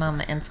participation on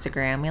the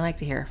Instagram. We like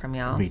to hear from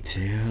y'all. We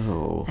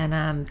do.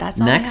 And that's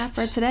all we have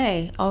for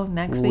today. Oh,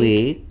 next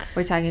week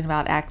we're talking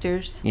about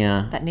actors.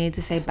 Yeah. That need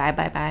to say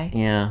bye.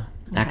 Yeah.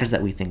 Okay. Actors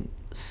that we think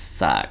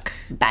suck.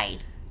 Bye.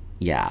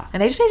 Yeah.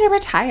 And they just need to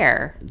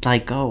retire.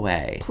 Like, go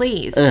away.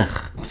 Please.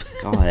 Ugh.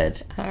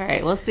 God. All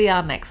right. We'll see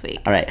y'all next week.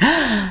 All right.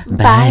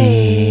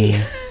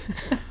 Bye.